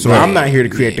with it. So I'm not here to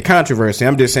create the controversy.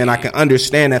 I'm just saying I can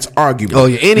understand that's arguable. Oh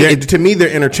yeah, to me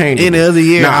they're interchangeable. Any other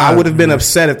year, now I would have been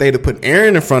upset if they'd have put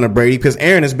Aaron in front of Brady because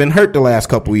Aaron has been hurt the last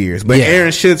couple of years. But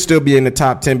Aaron should still be in the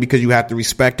top 10 because you have to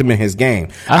respect him in his game.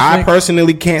 I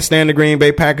personally can't stand the Green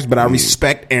Bay Packers, but I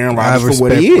respect Aaron Rodgers for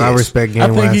what he is. I respect him. I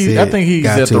think he's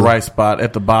at the right spot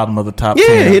at the bottom of the top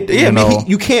 10.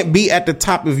 You can't be at the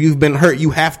top if you've been hurt. You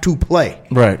have to play.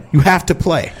 Right. You have to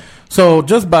play. So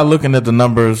just by looking at the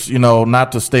numbers,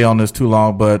 not to stay on this too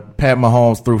long, but Pat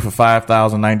Mahomes threw for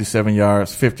 5,097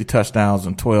 yards, 50 touchdowns,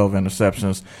 and 12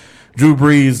 interceptions. Drew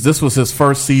Brees, this was his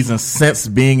first season since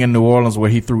being in New Orleans where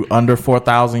he threw under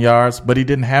 4,000 yards, but he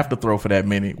didn't have to throw for that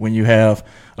many when you have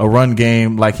a run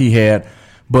game like he had.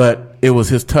 But it was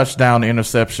his touchdown to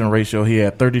interception ratio. He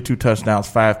had 32 touchdowns,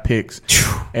 5 picks,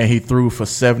 and he threw for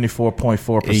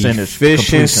 74.4%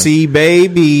 efficiency,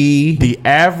 baby. The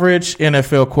average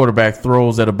NFL quarterback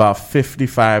throws at about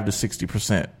 55 to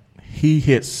 60%. He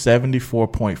hit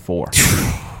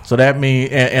 74.4. So that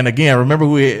means, and again, remember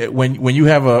when you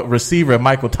have a receiver,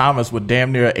 Michael Thomas, with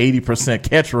damn near 80%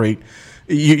 catch rate,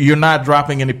 you're not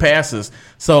dropping any passes.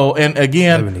 So, and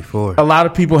again, 74. A lot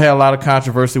of people had a lot of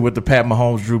controversy with the Pat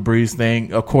Mahomes, Drew Brees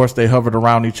thing. Of course, they hovered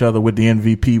around each other with the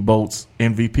MVP votes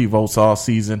all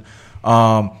season.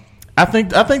 I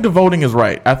think the voting is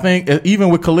right. I think even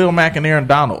with Khalil Mack and Aaron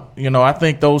Donald, I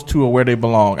think those two are where they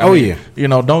belong. I mean,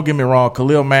 don't get me wrong,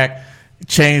 Khalil Mack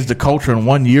changed the culture in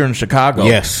 1 year in Chicago.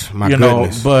 Yes, my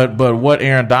goodness. But what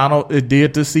Aaron Donald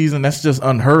did this season, that's just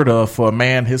unheard of for a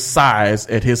man his size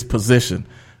at his position.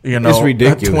 It's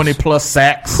ridiculous. 20 plus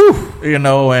sacks. And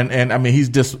I mean he's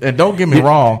just, and don't get me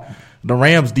wrong, the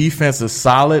Rams defense is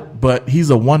solid, but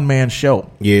he's a one man show.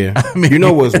 Yeah. I mean,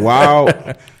 what's wild?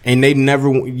 And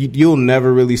you'll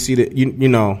never really see that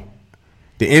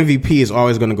the MVP is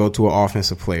always going to go to an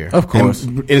offensive player. Of course.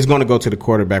 And it's going to go to the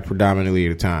quarterback predominantly at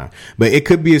the time. But it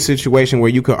could be a situation where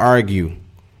you could argue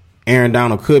Aaron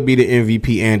Donald could be the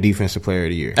MVP and defensive player of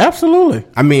the year. Absolutely.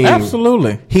 I mean,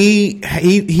 absolutely.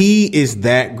 He is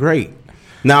that great.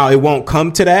 Now, it won't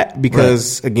come to that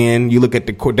because, again, you look at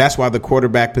that's why the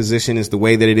quarterback position is the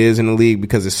way that it is in the league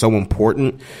because it's so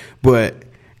important. But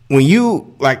when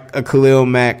you like a Khalil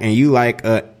Mack and you like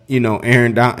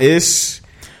Aaron Donald,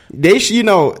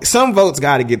 some votes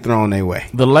got to get thrown their way.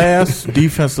 The last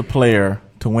defensive player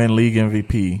to win league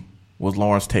MVP was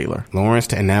Lawrence Taylor.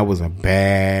 And that was a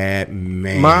bad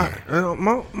man. My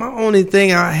only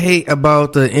thing I hate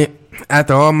about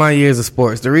after all my years of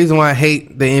sports, the reason why I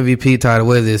hate the MVP title,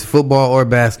 whether it's football or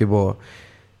basketball,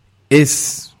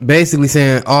 it's basically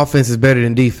saying offense is better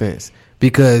than defense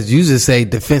because you just say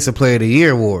Defensive Player of the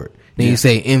Year award, then you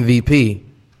say MVP.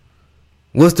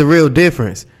 What's the real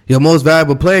difference? Your most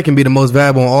valuable player can be the most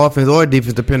valuable on offense or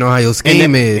defense, depending on how your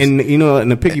scheme is. And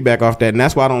to piggyback off that, and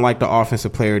that's why I don't like the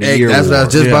Offensive Player of the Year. That's what I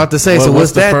was just about to say. So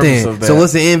what's that then? So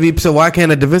what's the MVP? So why can't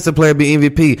a defensive player be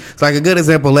MVP? It's like a good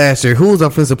example last year. Who was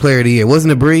Offensive Player of the Year? Wasn't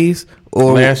it Breeze?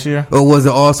 Or last year? Or was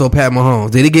it also Pat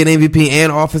Mahomes? Did he get MVP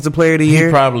and Offensive Player of the Year?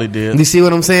 He probably did. You see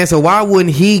what I'm saying? So why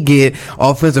wouldn't he get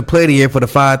Offensive Player of the Year for the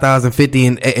 5,050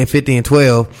 and 50 and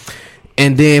 12?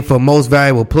 And then for most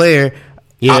valuable player,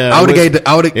 yeah,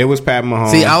 it was Pat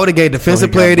Mahomes. See, I would have gave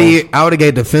Defensive Player of the Year. I would have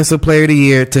gave Defensive Player of the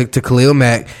Year to Khalil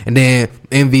Mack, and then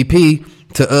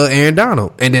MVP to Aaron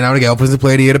Donald, and then I would have gave Offensive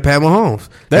Player of the Year to Pat Mahomes.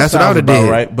 That's what I would have did.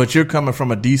 Right, but you're coming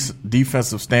from a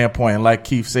defensive standpoint, and like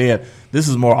Keith said, this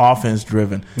is more offense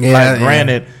driven. Yeah,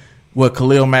 granted, what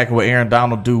Khalil Mack and what Aaron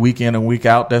Donald do week in and week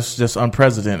out, that's just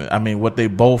unprecedented. I mean, what they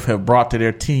both have brought to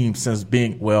their team since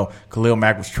Khalil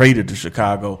Mack was traded to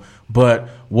Chicago, but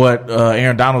what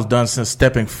Aaron Donald's done since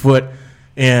stepping foot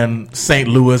in St.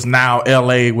 Louis, now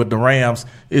L.A. with the Rams,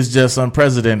 is just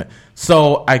unprecedented.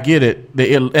 So I get it.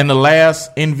 And the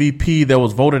last MVP that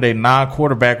was voted a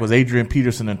non-quarterback was Adrian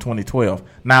Peterson in 2012.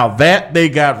 Now that they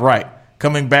got right.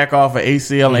 Coming back off an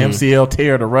ACL and MCL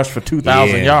tear to rush for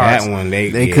 2,000 yards. That one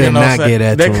they could not get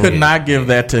that. They could not give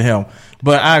that to him.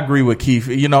 But I agree with Keith.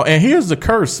 And here's the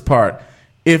curse part.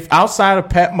 If outside of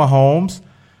Pat Mahomes,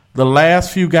 the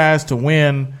last few guys to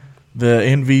win the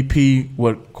MVP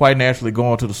would quite naturally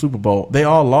go on to the Super Bowl, they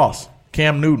all lost.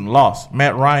 Cam Newton lost.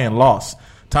 Matt Ryan lost.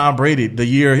 Tom Brady, the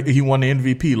year he won the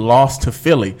MVP, lost to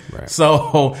Philly. Right.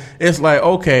 So it's like,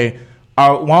 okay,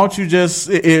 why don't you just,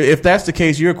 if that's the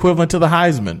case, you're equivalent to the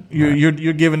Heisman.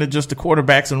 You're giving it just to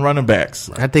quarterbacks and running backs.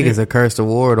 I think it's a cursed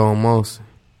award almost.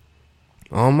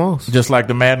 Just like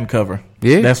the Madden cover.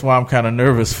 Yeah. That's why I'm kind of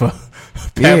nervous for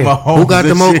Pat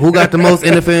Mahomes. Who got the most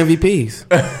NFL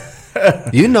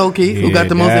MVPs? You know, Keith. Who got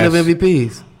the most NFL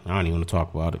MVPs? I don't even want to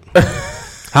talk about it.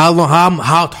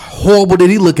 How horrible did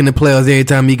he look in the playoffs every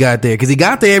time he got there? Because he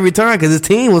got there every time because his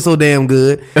team was so damn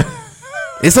good.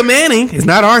 It's a Manning. It's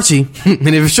not Archie. And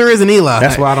it sure isn't Eli.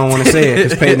 That's why I don't want to say it,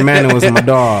 because Peyton Manning was my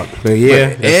dog. But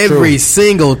yeah, every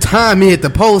single time he hit the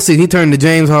postseason, he turned to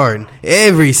James Harden.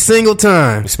 Every single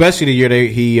time. Especially the year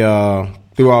he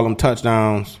threw all them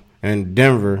touchdowns in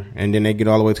Denver, and then they get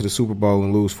all the way to the Super Bowl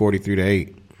and lose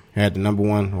 43-8. Had the number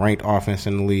 1 ranked offense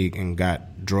in the league and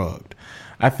got drugged.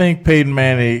 I think Peyton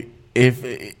Manning,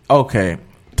 to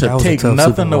take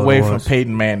nothing away from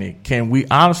Peyton Manning, can we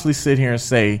honestly sit here and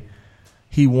say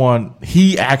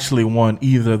he actually won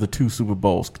either of the 2 Super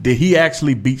Bowls? Did he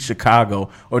actually beat Chicago,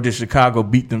 or did Chicago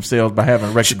beat themselves by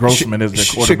having Rex Grossman as their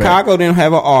quarterback? Chicago didn't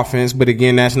have an offense, but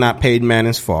again, that's not Peyton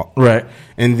Manning's fault. Right.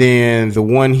 And then the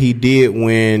one he did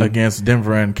win against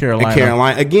Denver and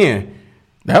Carolina. Again,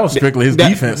 that was strictly his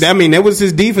defense. That was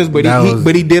his defense,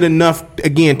 but he did enough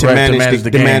again to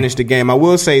manage the game. I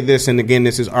will say this, and again,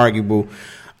 this is arguable.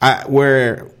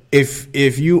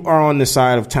 If you are on the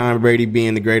side of Tom Brady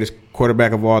being the greatest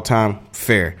quarterback of all time,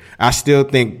 fair. I still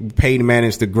think Peyton Manning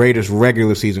is the greatest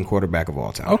regular season quarterback of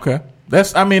all time. Okay.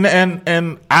 That's not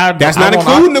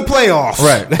including the playoffs.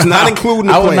 Right. That's not including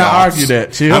the playoffs. I would not argue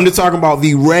that. Chill. I'm just talking about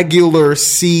the regular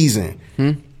season.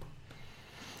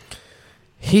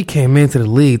 He came into the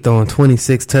league throwing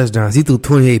 26 touchdowns. He threw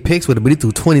 28 picks with it, but he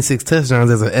threw 26 touchdowns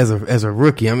as a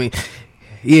rookie. I mean,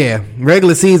 yeah,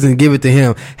 regular season, give it to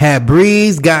him. Had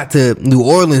Breeze got to New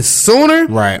Orleans sooner,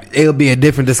 right, it'll be a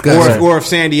different discussion. Or if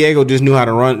San Diego just knew how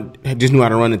to run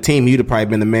the team, he'd have probably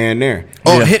been the man there.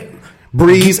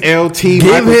 Breeze, LT,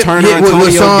 Michael Turner,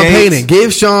 Antonio Gates.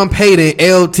 Give Sean Payton,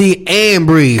 LT, and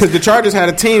Breeze. Because the Chargers had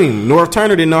a team. North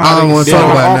Turner didn't know how to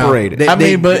operate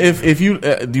it. But if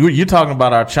you're talking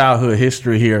about our childhood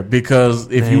history here,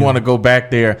 because if you want to go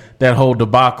back there, that whole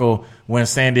debacle when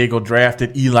San Diego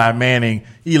drafted Eli Manning,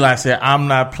 Eli said, "I'm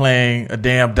not playing a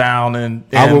damn down, and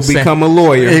I will become a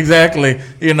lawyer." Exactly.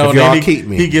 You know, then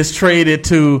he gets traded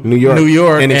to New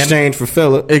York in exchange for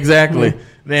Phillip. Exactly. Mm-hmm.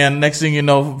 Then next thing you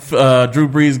know, Drew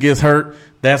Brees gets hurt.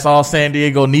 That's all San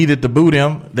Diego needed to boot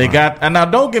him. They got, and now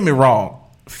don't get me wrong,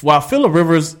 while Phillip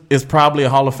Rivers is probably a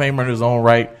Hall of Famer in his own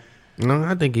right, no,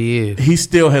 I think he is. He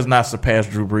still has not surpassed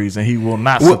Drew Brees, and he will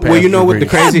not surpass. Well, you know what the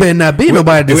crazy better not be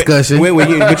nobody discussion.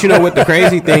 But you know what the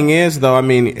crazy thing is, though. I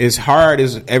mean, as hard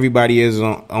as everybody is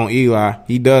on Eli,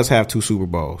 he does have 2 Super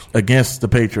Bowls against the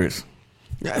Patriots.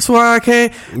 That's why I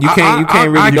can't. You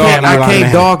can't really dog. I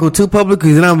can't dog with too public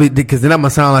because then I'm gonna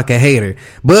sound like a hater.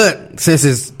 But since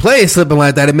his play is slipping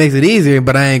like that, it makes it easier.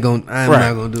 But I'm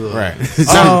not gonna do it. Right.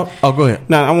 Go ahead.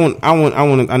 Now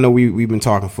I know we've been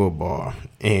talking football,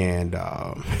 and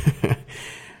I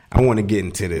want to get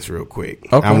into this real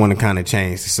quick. Okay. I want to kind of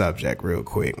change the subject real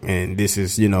quick, and this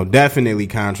is definitely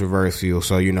controversial.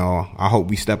 So I hope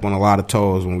we step on a lot of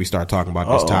toes when we start talking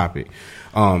about this topic.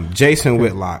 Jason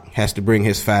Whitlock has to bring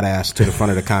his fat ass to the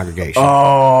front of the congregation.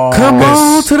 Oh, come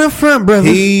on to the front, brother.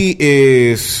 He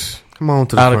is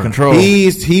out of control.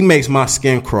 He makes my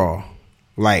skin crawl,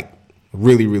 like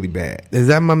really, really bad. Is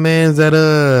that my man's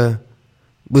that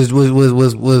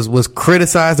was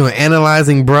criticizing or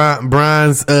analyzing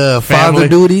Brian's father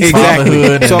duties?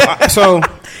 Exactly. So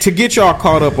to get y'all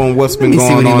caught up on what's been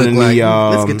going on in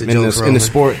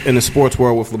the sports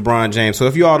world with LeBron James. So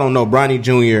if you all don't know, Bronny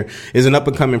Jr. is an up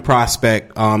and coming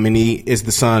prospect, and he is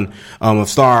the son of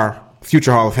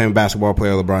future Hall of Fame basketball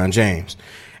player LeBron James.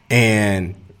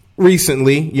 And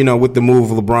recently, with the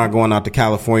move of LeBron going out to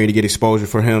California to get exposure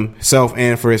for himself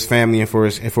and for his family and for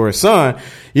his son,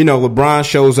 LeBron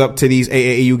shows up to these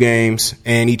AAU games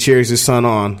and he cheers his son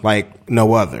on like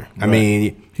no other. Right. I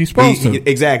mean, he's supposed to.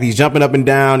 Exactly. He's jumping up and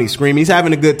down. He's screaming. He's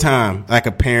having a good time like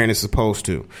a parent is supposed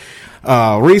to.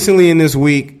 Recently in this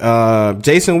week,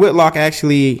 Jason Whitlock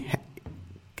actually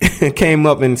came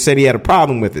up and said he had a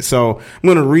problem with it. So I'm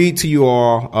going to read to you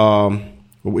all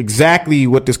exactly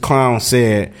what this clown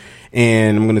said,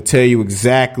 and I'm going to tell you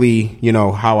exactly,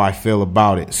 how I feel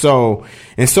about it. So,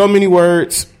 in so many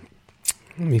words,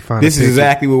 this is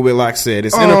exactly what Whitlock said. He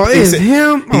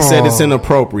said it's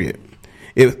inappropriate.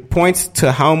 It points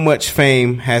to how much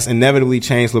fame has inevitably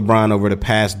changed LeBron over the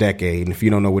past decade. And if you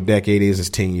don't know what decade is, it's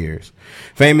 10 years.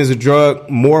 Fame is a drug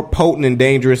more potent and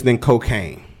dangerous than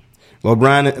cocaine.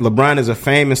 LeBron is a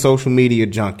fame and social media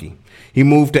junkie. He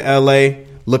moved to L.A.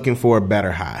 looking for a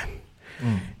better high.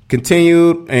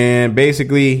 Continued, and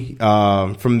basically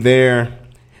from there,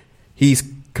 he's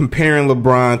comparing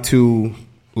LeBron to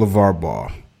LeVar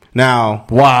Ball. Now,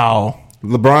 wow,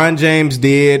 LeBron James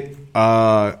did.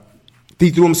 He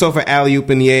threw himself an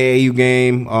alley-oop in the AAU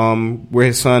game where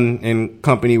his son and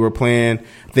company were playing.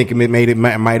 I think it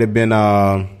might have been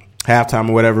halftime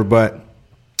or whatever. But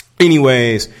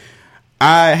anyways,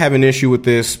 I have an issue with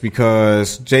this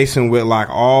because Jason Whitlock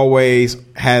always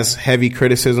has heavy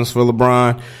criticisms for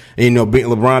LeBron. And, you know,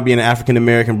 LeBron being an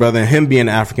African-American brother and him being an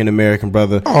African-American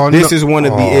brother. This is one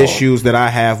of the issues that I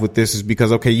have with this is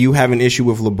because, okay, you have an issue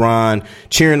with LeBron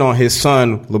cheering on his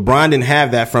son. LeBron didn't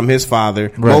have that from his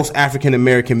father. Right. Most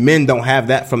African-American men don't have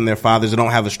that from their fathers. They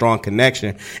don't have a strong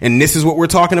connection. And this is what we're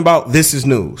talking about. This is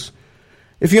news.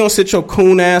 If you don't sit your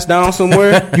coon ass down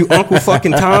somewhere, you Uncle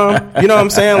fucking Tom, you know what I'm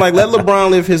saying? Like, let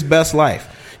LeBron live his best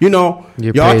life. You know,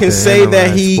 y'all can say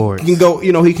that he can go,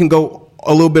 you know, he can go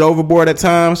a little bit overboard at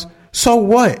times. So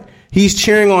what? He's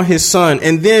cheering on his son.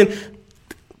 And then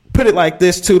put it like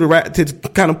this too, to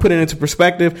kind of put it into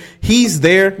perspective. He's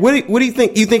there. What do you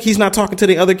think? You think he's not talking to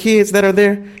the other kids that are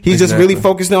there? He's just really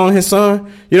focused on his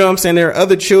son. You know what I'm saying? There are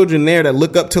other children there that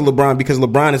look up to LeBron because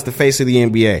LeBron is the face of the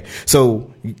NBA.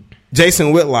 So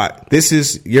Jason Whitlock, this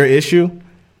is your issue?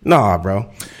 Nah,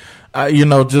 bro. You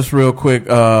know, just real quick,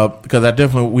 because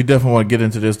we definitely want to get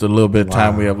into this the little bit of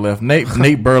time we have left.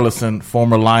 Nate Burleson,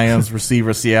 former Lions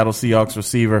receiver, Seattle Seahawks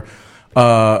receiver,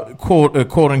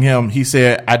 quoting him, he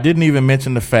said, "I didn't even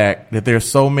mention the fact that there's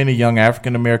so many young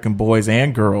African American boys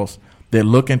and girls that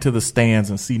look into the stands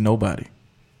and see nobody.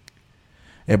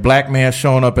 A black man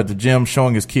showing up at the gym,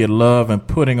 showing his kid love and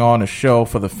putting on a show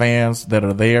for the fans that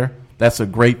are there. That's a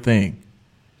great thing."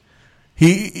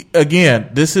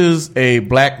 This is a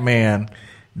black man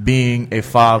being a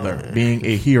father, being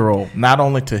a hero, not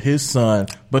only to his son,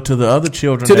 but to the other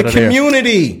children to the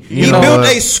community. He built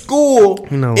a school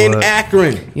in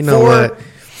Akron for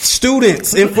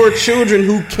students and for children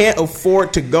who can't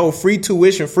afford to go. Free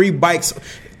tuition, free bikes,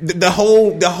 the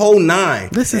whole nine.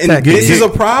 This is a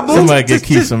problem. Somebody get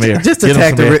Keith some air. Let's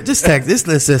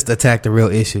just attack the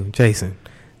real issue, Jason,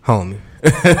 homie.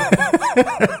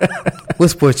 What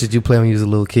sports did you play when you was a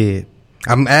little kid?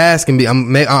 I'm asking.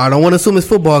 I don't want to assume it's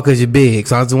football because you're big,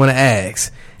 so I just want to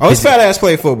ask. Oh, his fat ass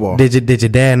played football. Did your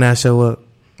dad not show up?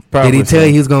 Probably did he tell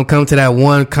you he was gonna come to that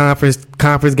one conference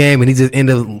game and he just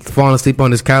ended up falling asleep on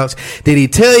his couch? Did he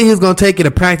tell you he was gonna take you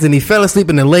to practice and he fell asleep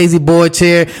in the lazy boy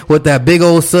chair with that big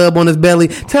old sub on his belly?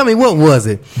 Tell me, what was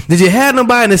it? Did you have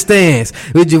nobody in the stands?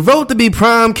 Did you vote to be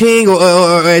prom king or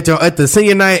at the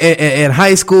senior night at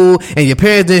high school and your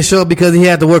parents didn't show up because he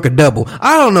had to work a double?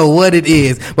 I don't know what it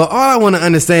is, but all I want to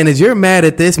understand is you're mad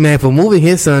at this man for moving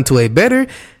his son to a better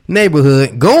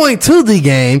neighborhood, going to the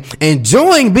game,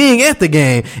 enjoying being at the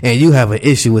game, and you have an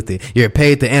issue with it. You're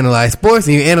paid to analyze sports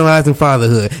and you're analyzing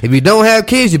fatherhood. If you don't have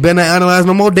kids, you better not analyze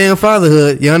no more damn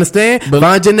fatherhood. You understand? But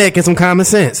find your neck and some common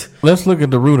sense. Let's look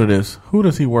at the root of this. Who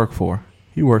does he work for?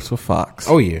 He works for Fox.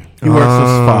 Oh yeah, he works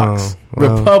for Fox.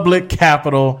 Republic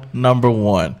Capital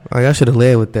 #1. Oh, y'all should have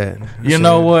led with that. You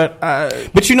know what?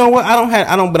 But you know what? I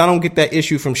don't get that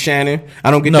issue from Shannon.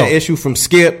 I don't get that issue from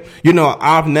Skip. You know,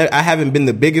 I haven't been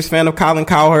the biggest fan of Colin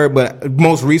Cowherd, but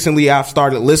most recently I've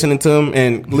started listening to him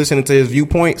and listening to his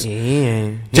viewpoints.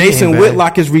 Jason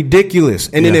Whitlock is ridiculous,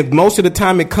 and then if most of the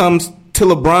time it comes to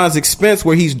LeBron's expense,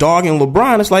 where he's dogging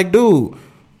LeBron, it's like, dude,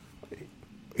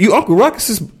 you Uncle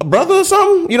Ruckus's brother or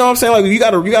something? You know what I'm saying? Like, you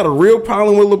got a real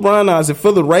problem with LeBron now. Is it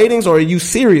for the ratings, or are you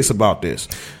serious about this?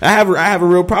 I have a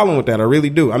real problem with that. I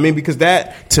really do. I mean, because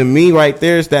that, to me, right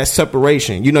there is that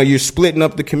separation. You know, you're splitting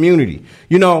up the community.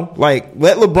 You know, like,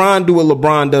 let LeBron do what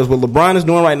LeBron does. What LeBron is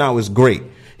doing right now is great.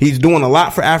 He's doing a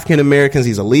lot for African Americans.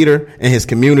 He's a leader in his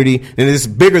community, and it's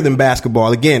bigger than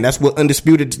basketball. Again, that's what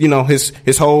Undisputed, you know, his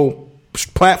whole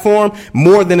platform,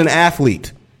 more than an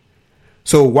athlete.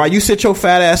 So while you sit your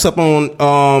fat ass up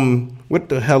on what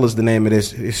the hell is the name of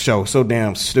this show? So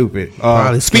damn stupid.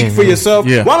 Speak for yourself.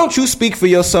 Yeah. Why don't you speak for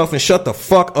yourself and shut the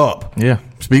fuck up? Yeah,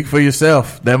 speak for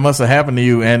yourself. That must have happened to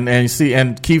you. And you see,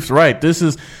 and Keith's right. This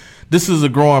is a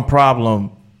growing problem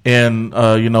in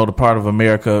the part of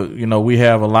America. You know, we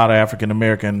have a lot of African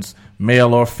Americans,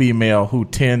 male or female, who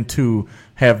tend to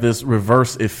have this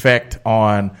reverse effect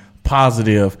on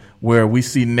positive, where we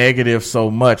see negative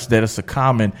so much that it's a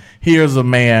common. Here's a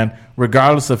man,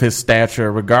 regardless of his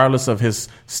stature, regardless of his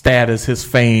status, his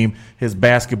fame, his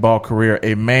basketball career,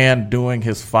 a man doing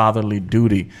his fatherly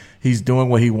duty. He's doing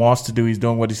what he wants to do. He's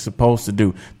doing what he's supposed to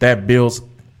do. That builds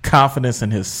confidence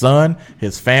in his son,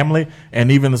 his family,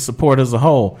 and even the support as a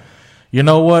whole. You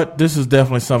know what? This is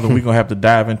definitely something we're gonna have to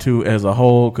dive into as a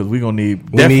whole because we're gonna need.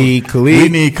 We need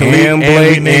Khalid, and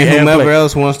Blake, and whomever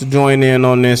else wants to join in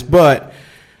on this. But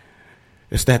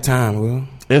it's that time, Will.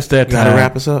 It's that time. Gotta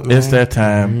wrap us up, man. It's that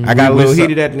time. I got a little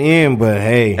heated at the end, but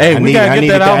hey, we gotta get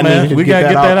that out, man. We gotta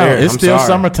get that out. It's still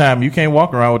summertime. You can't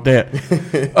walk around with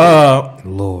that.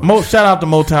 Lord. Shout out to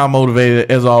Motown Motivated.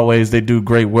 As always, they do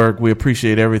great work. We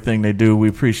appreciate everything they do. We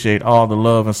appreciate all the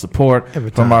love and support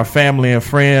from our family and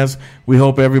friends. We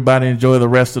hope everybody enjoy the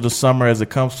rest of the summer as it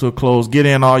comes to a close. Get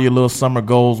in all your little summer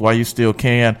goals while you still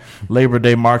can. Labor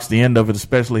Day marks the end of it,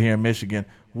 especially here in Michigan.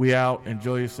 We out.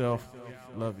 Enjoy yourself.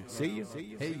 Love you. See you.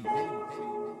 Hey.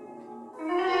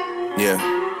 Yeah.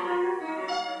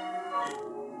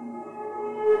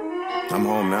 I'm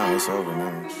home now. It's over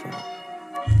now. Sure.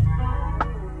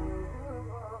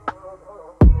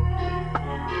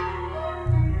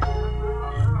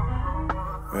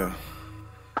 Yeah.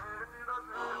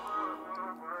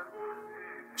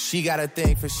 She got a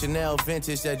thing for Chanel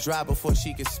vintage that dropped before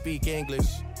she could speak English.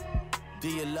 Do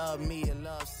you love me and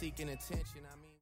love seeking attention? I mean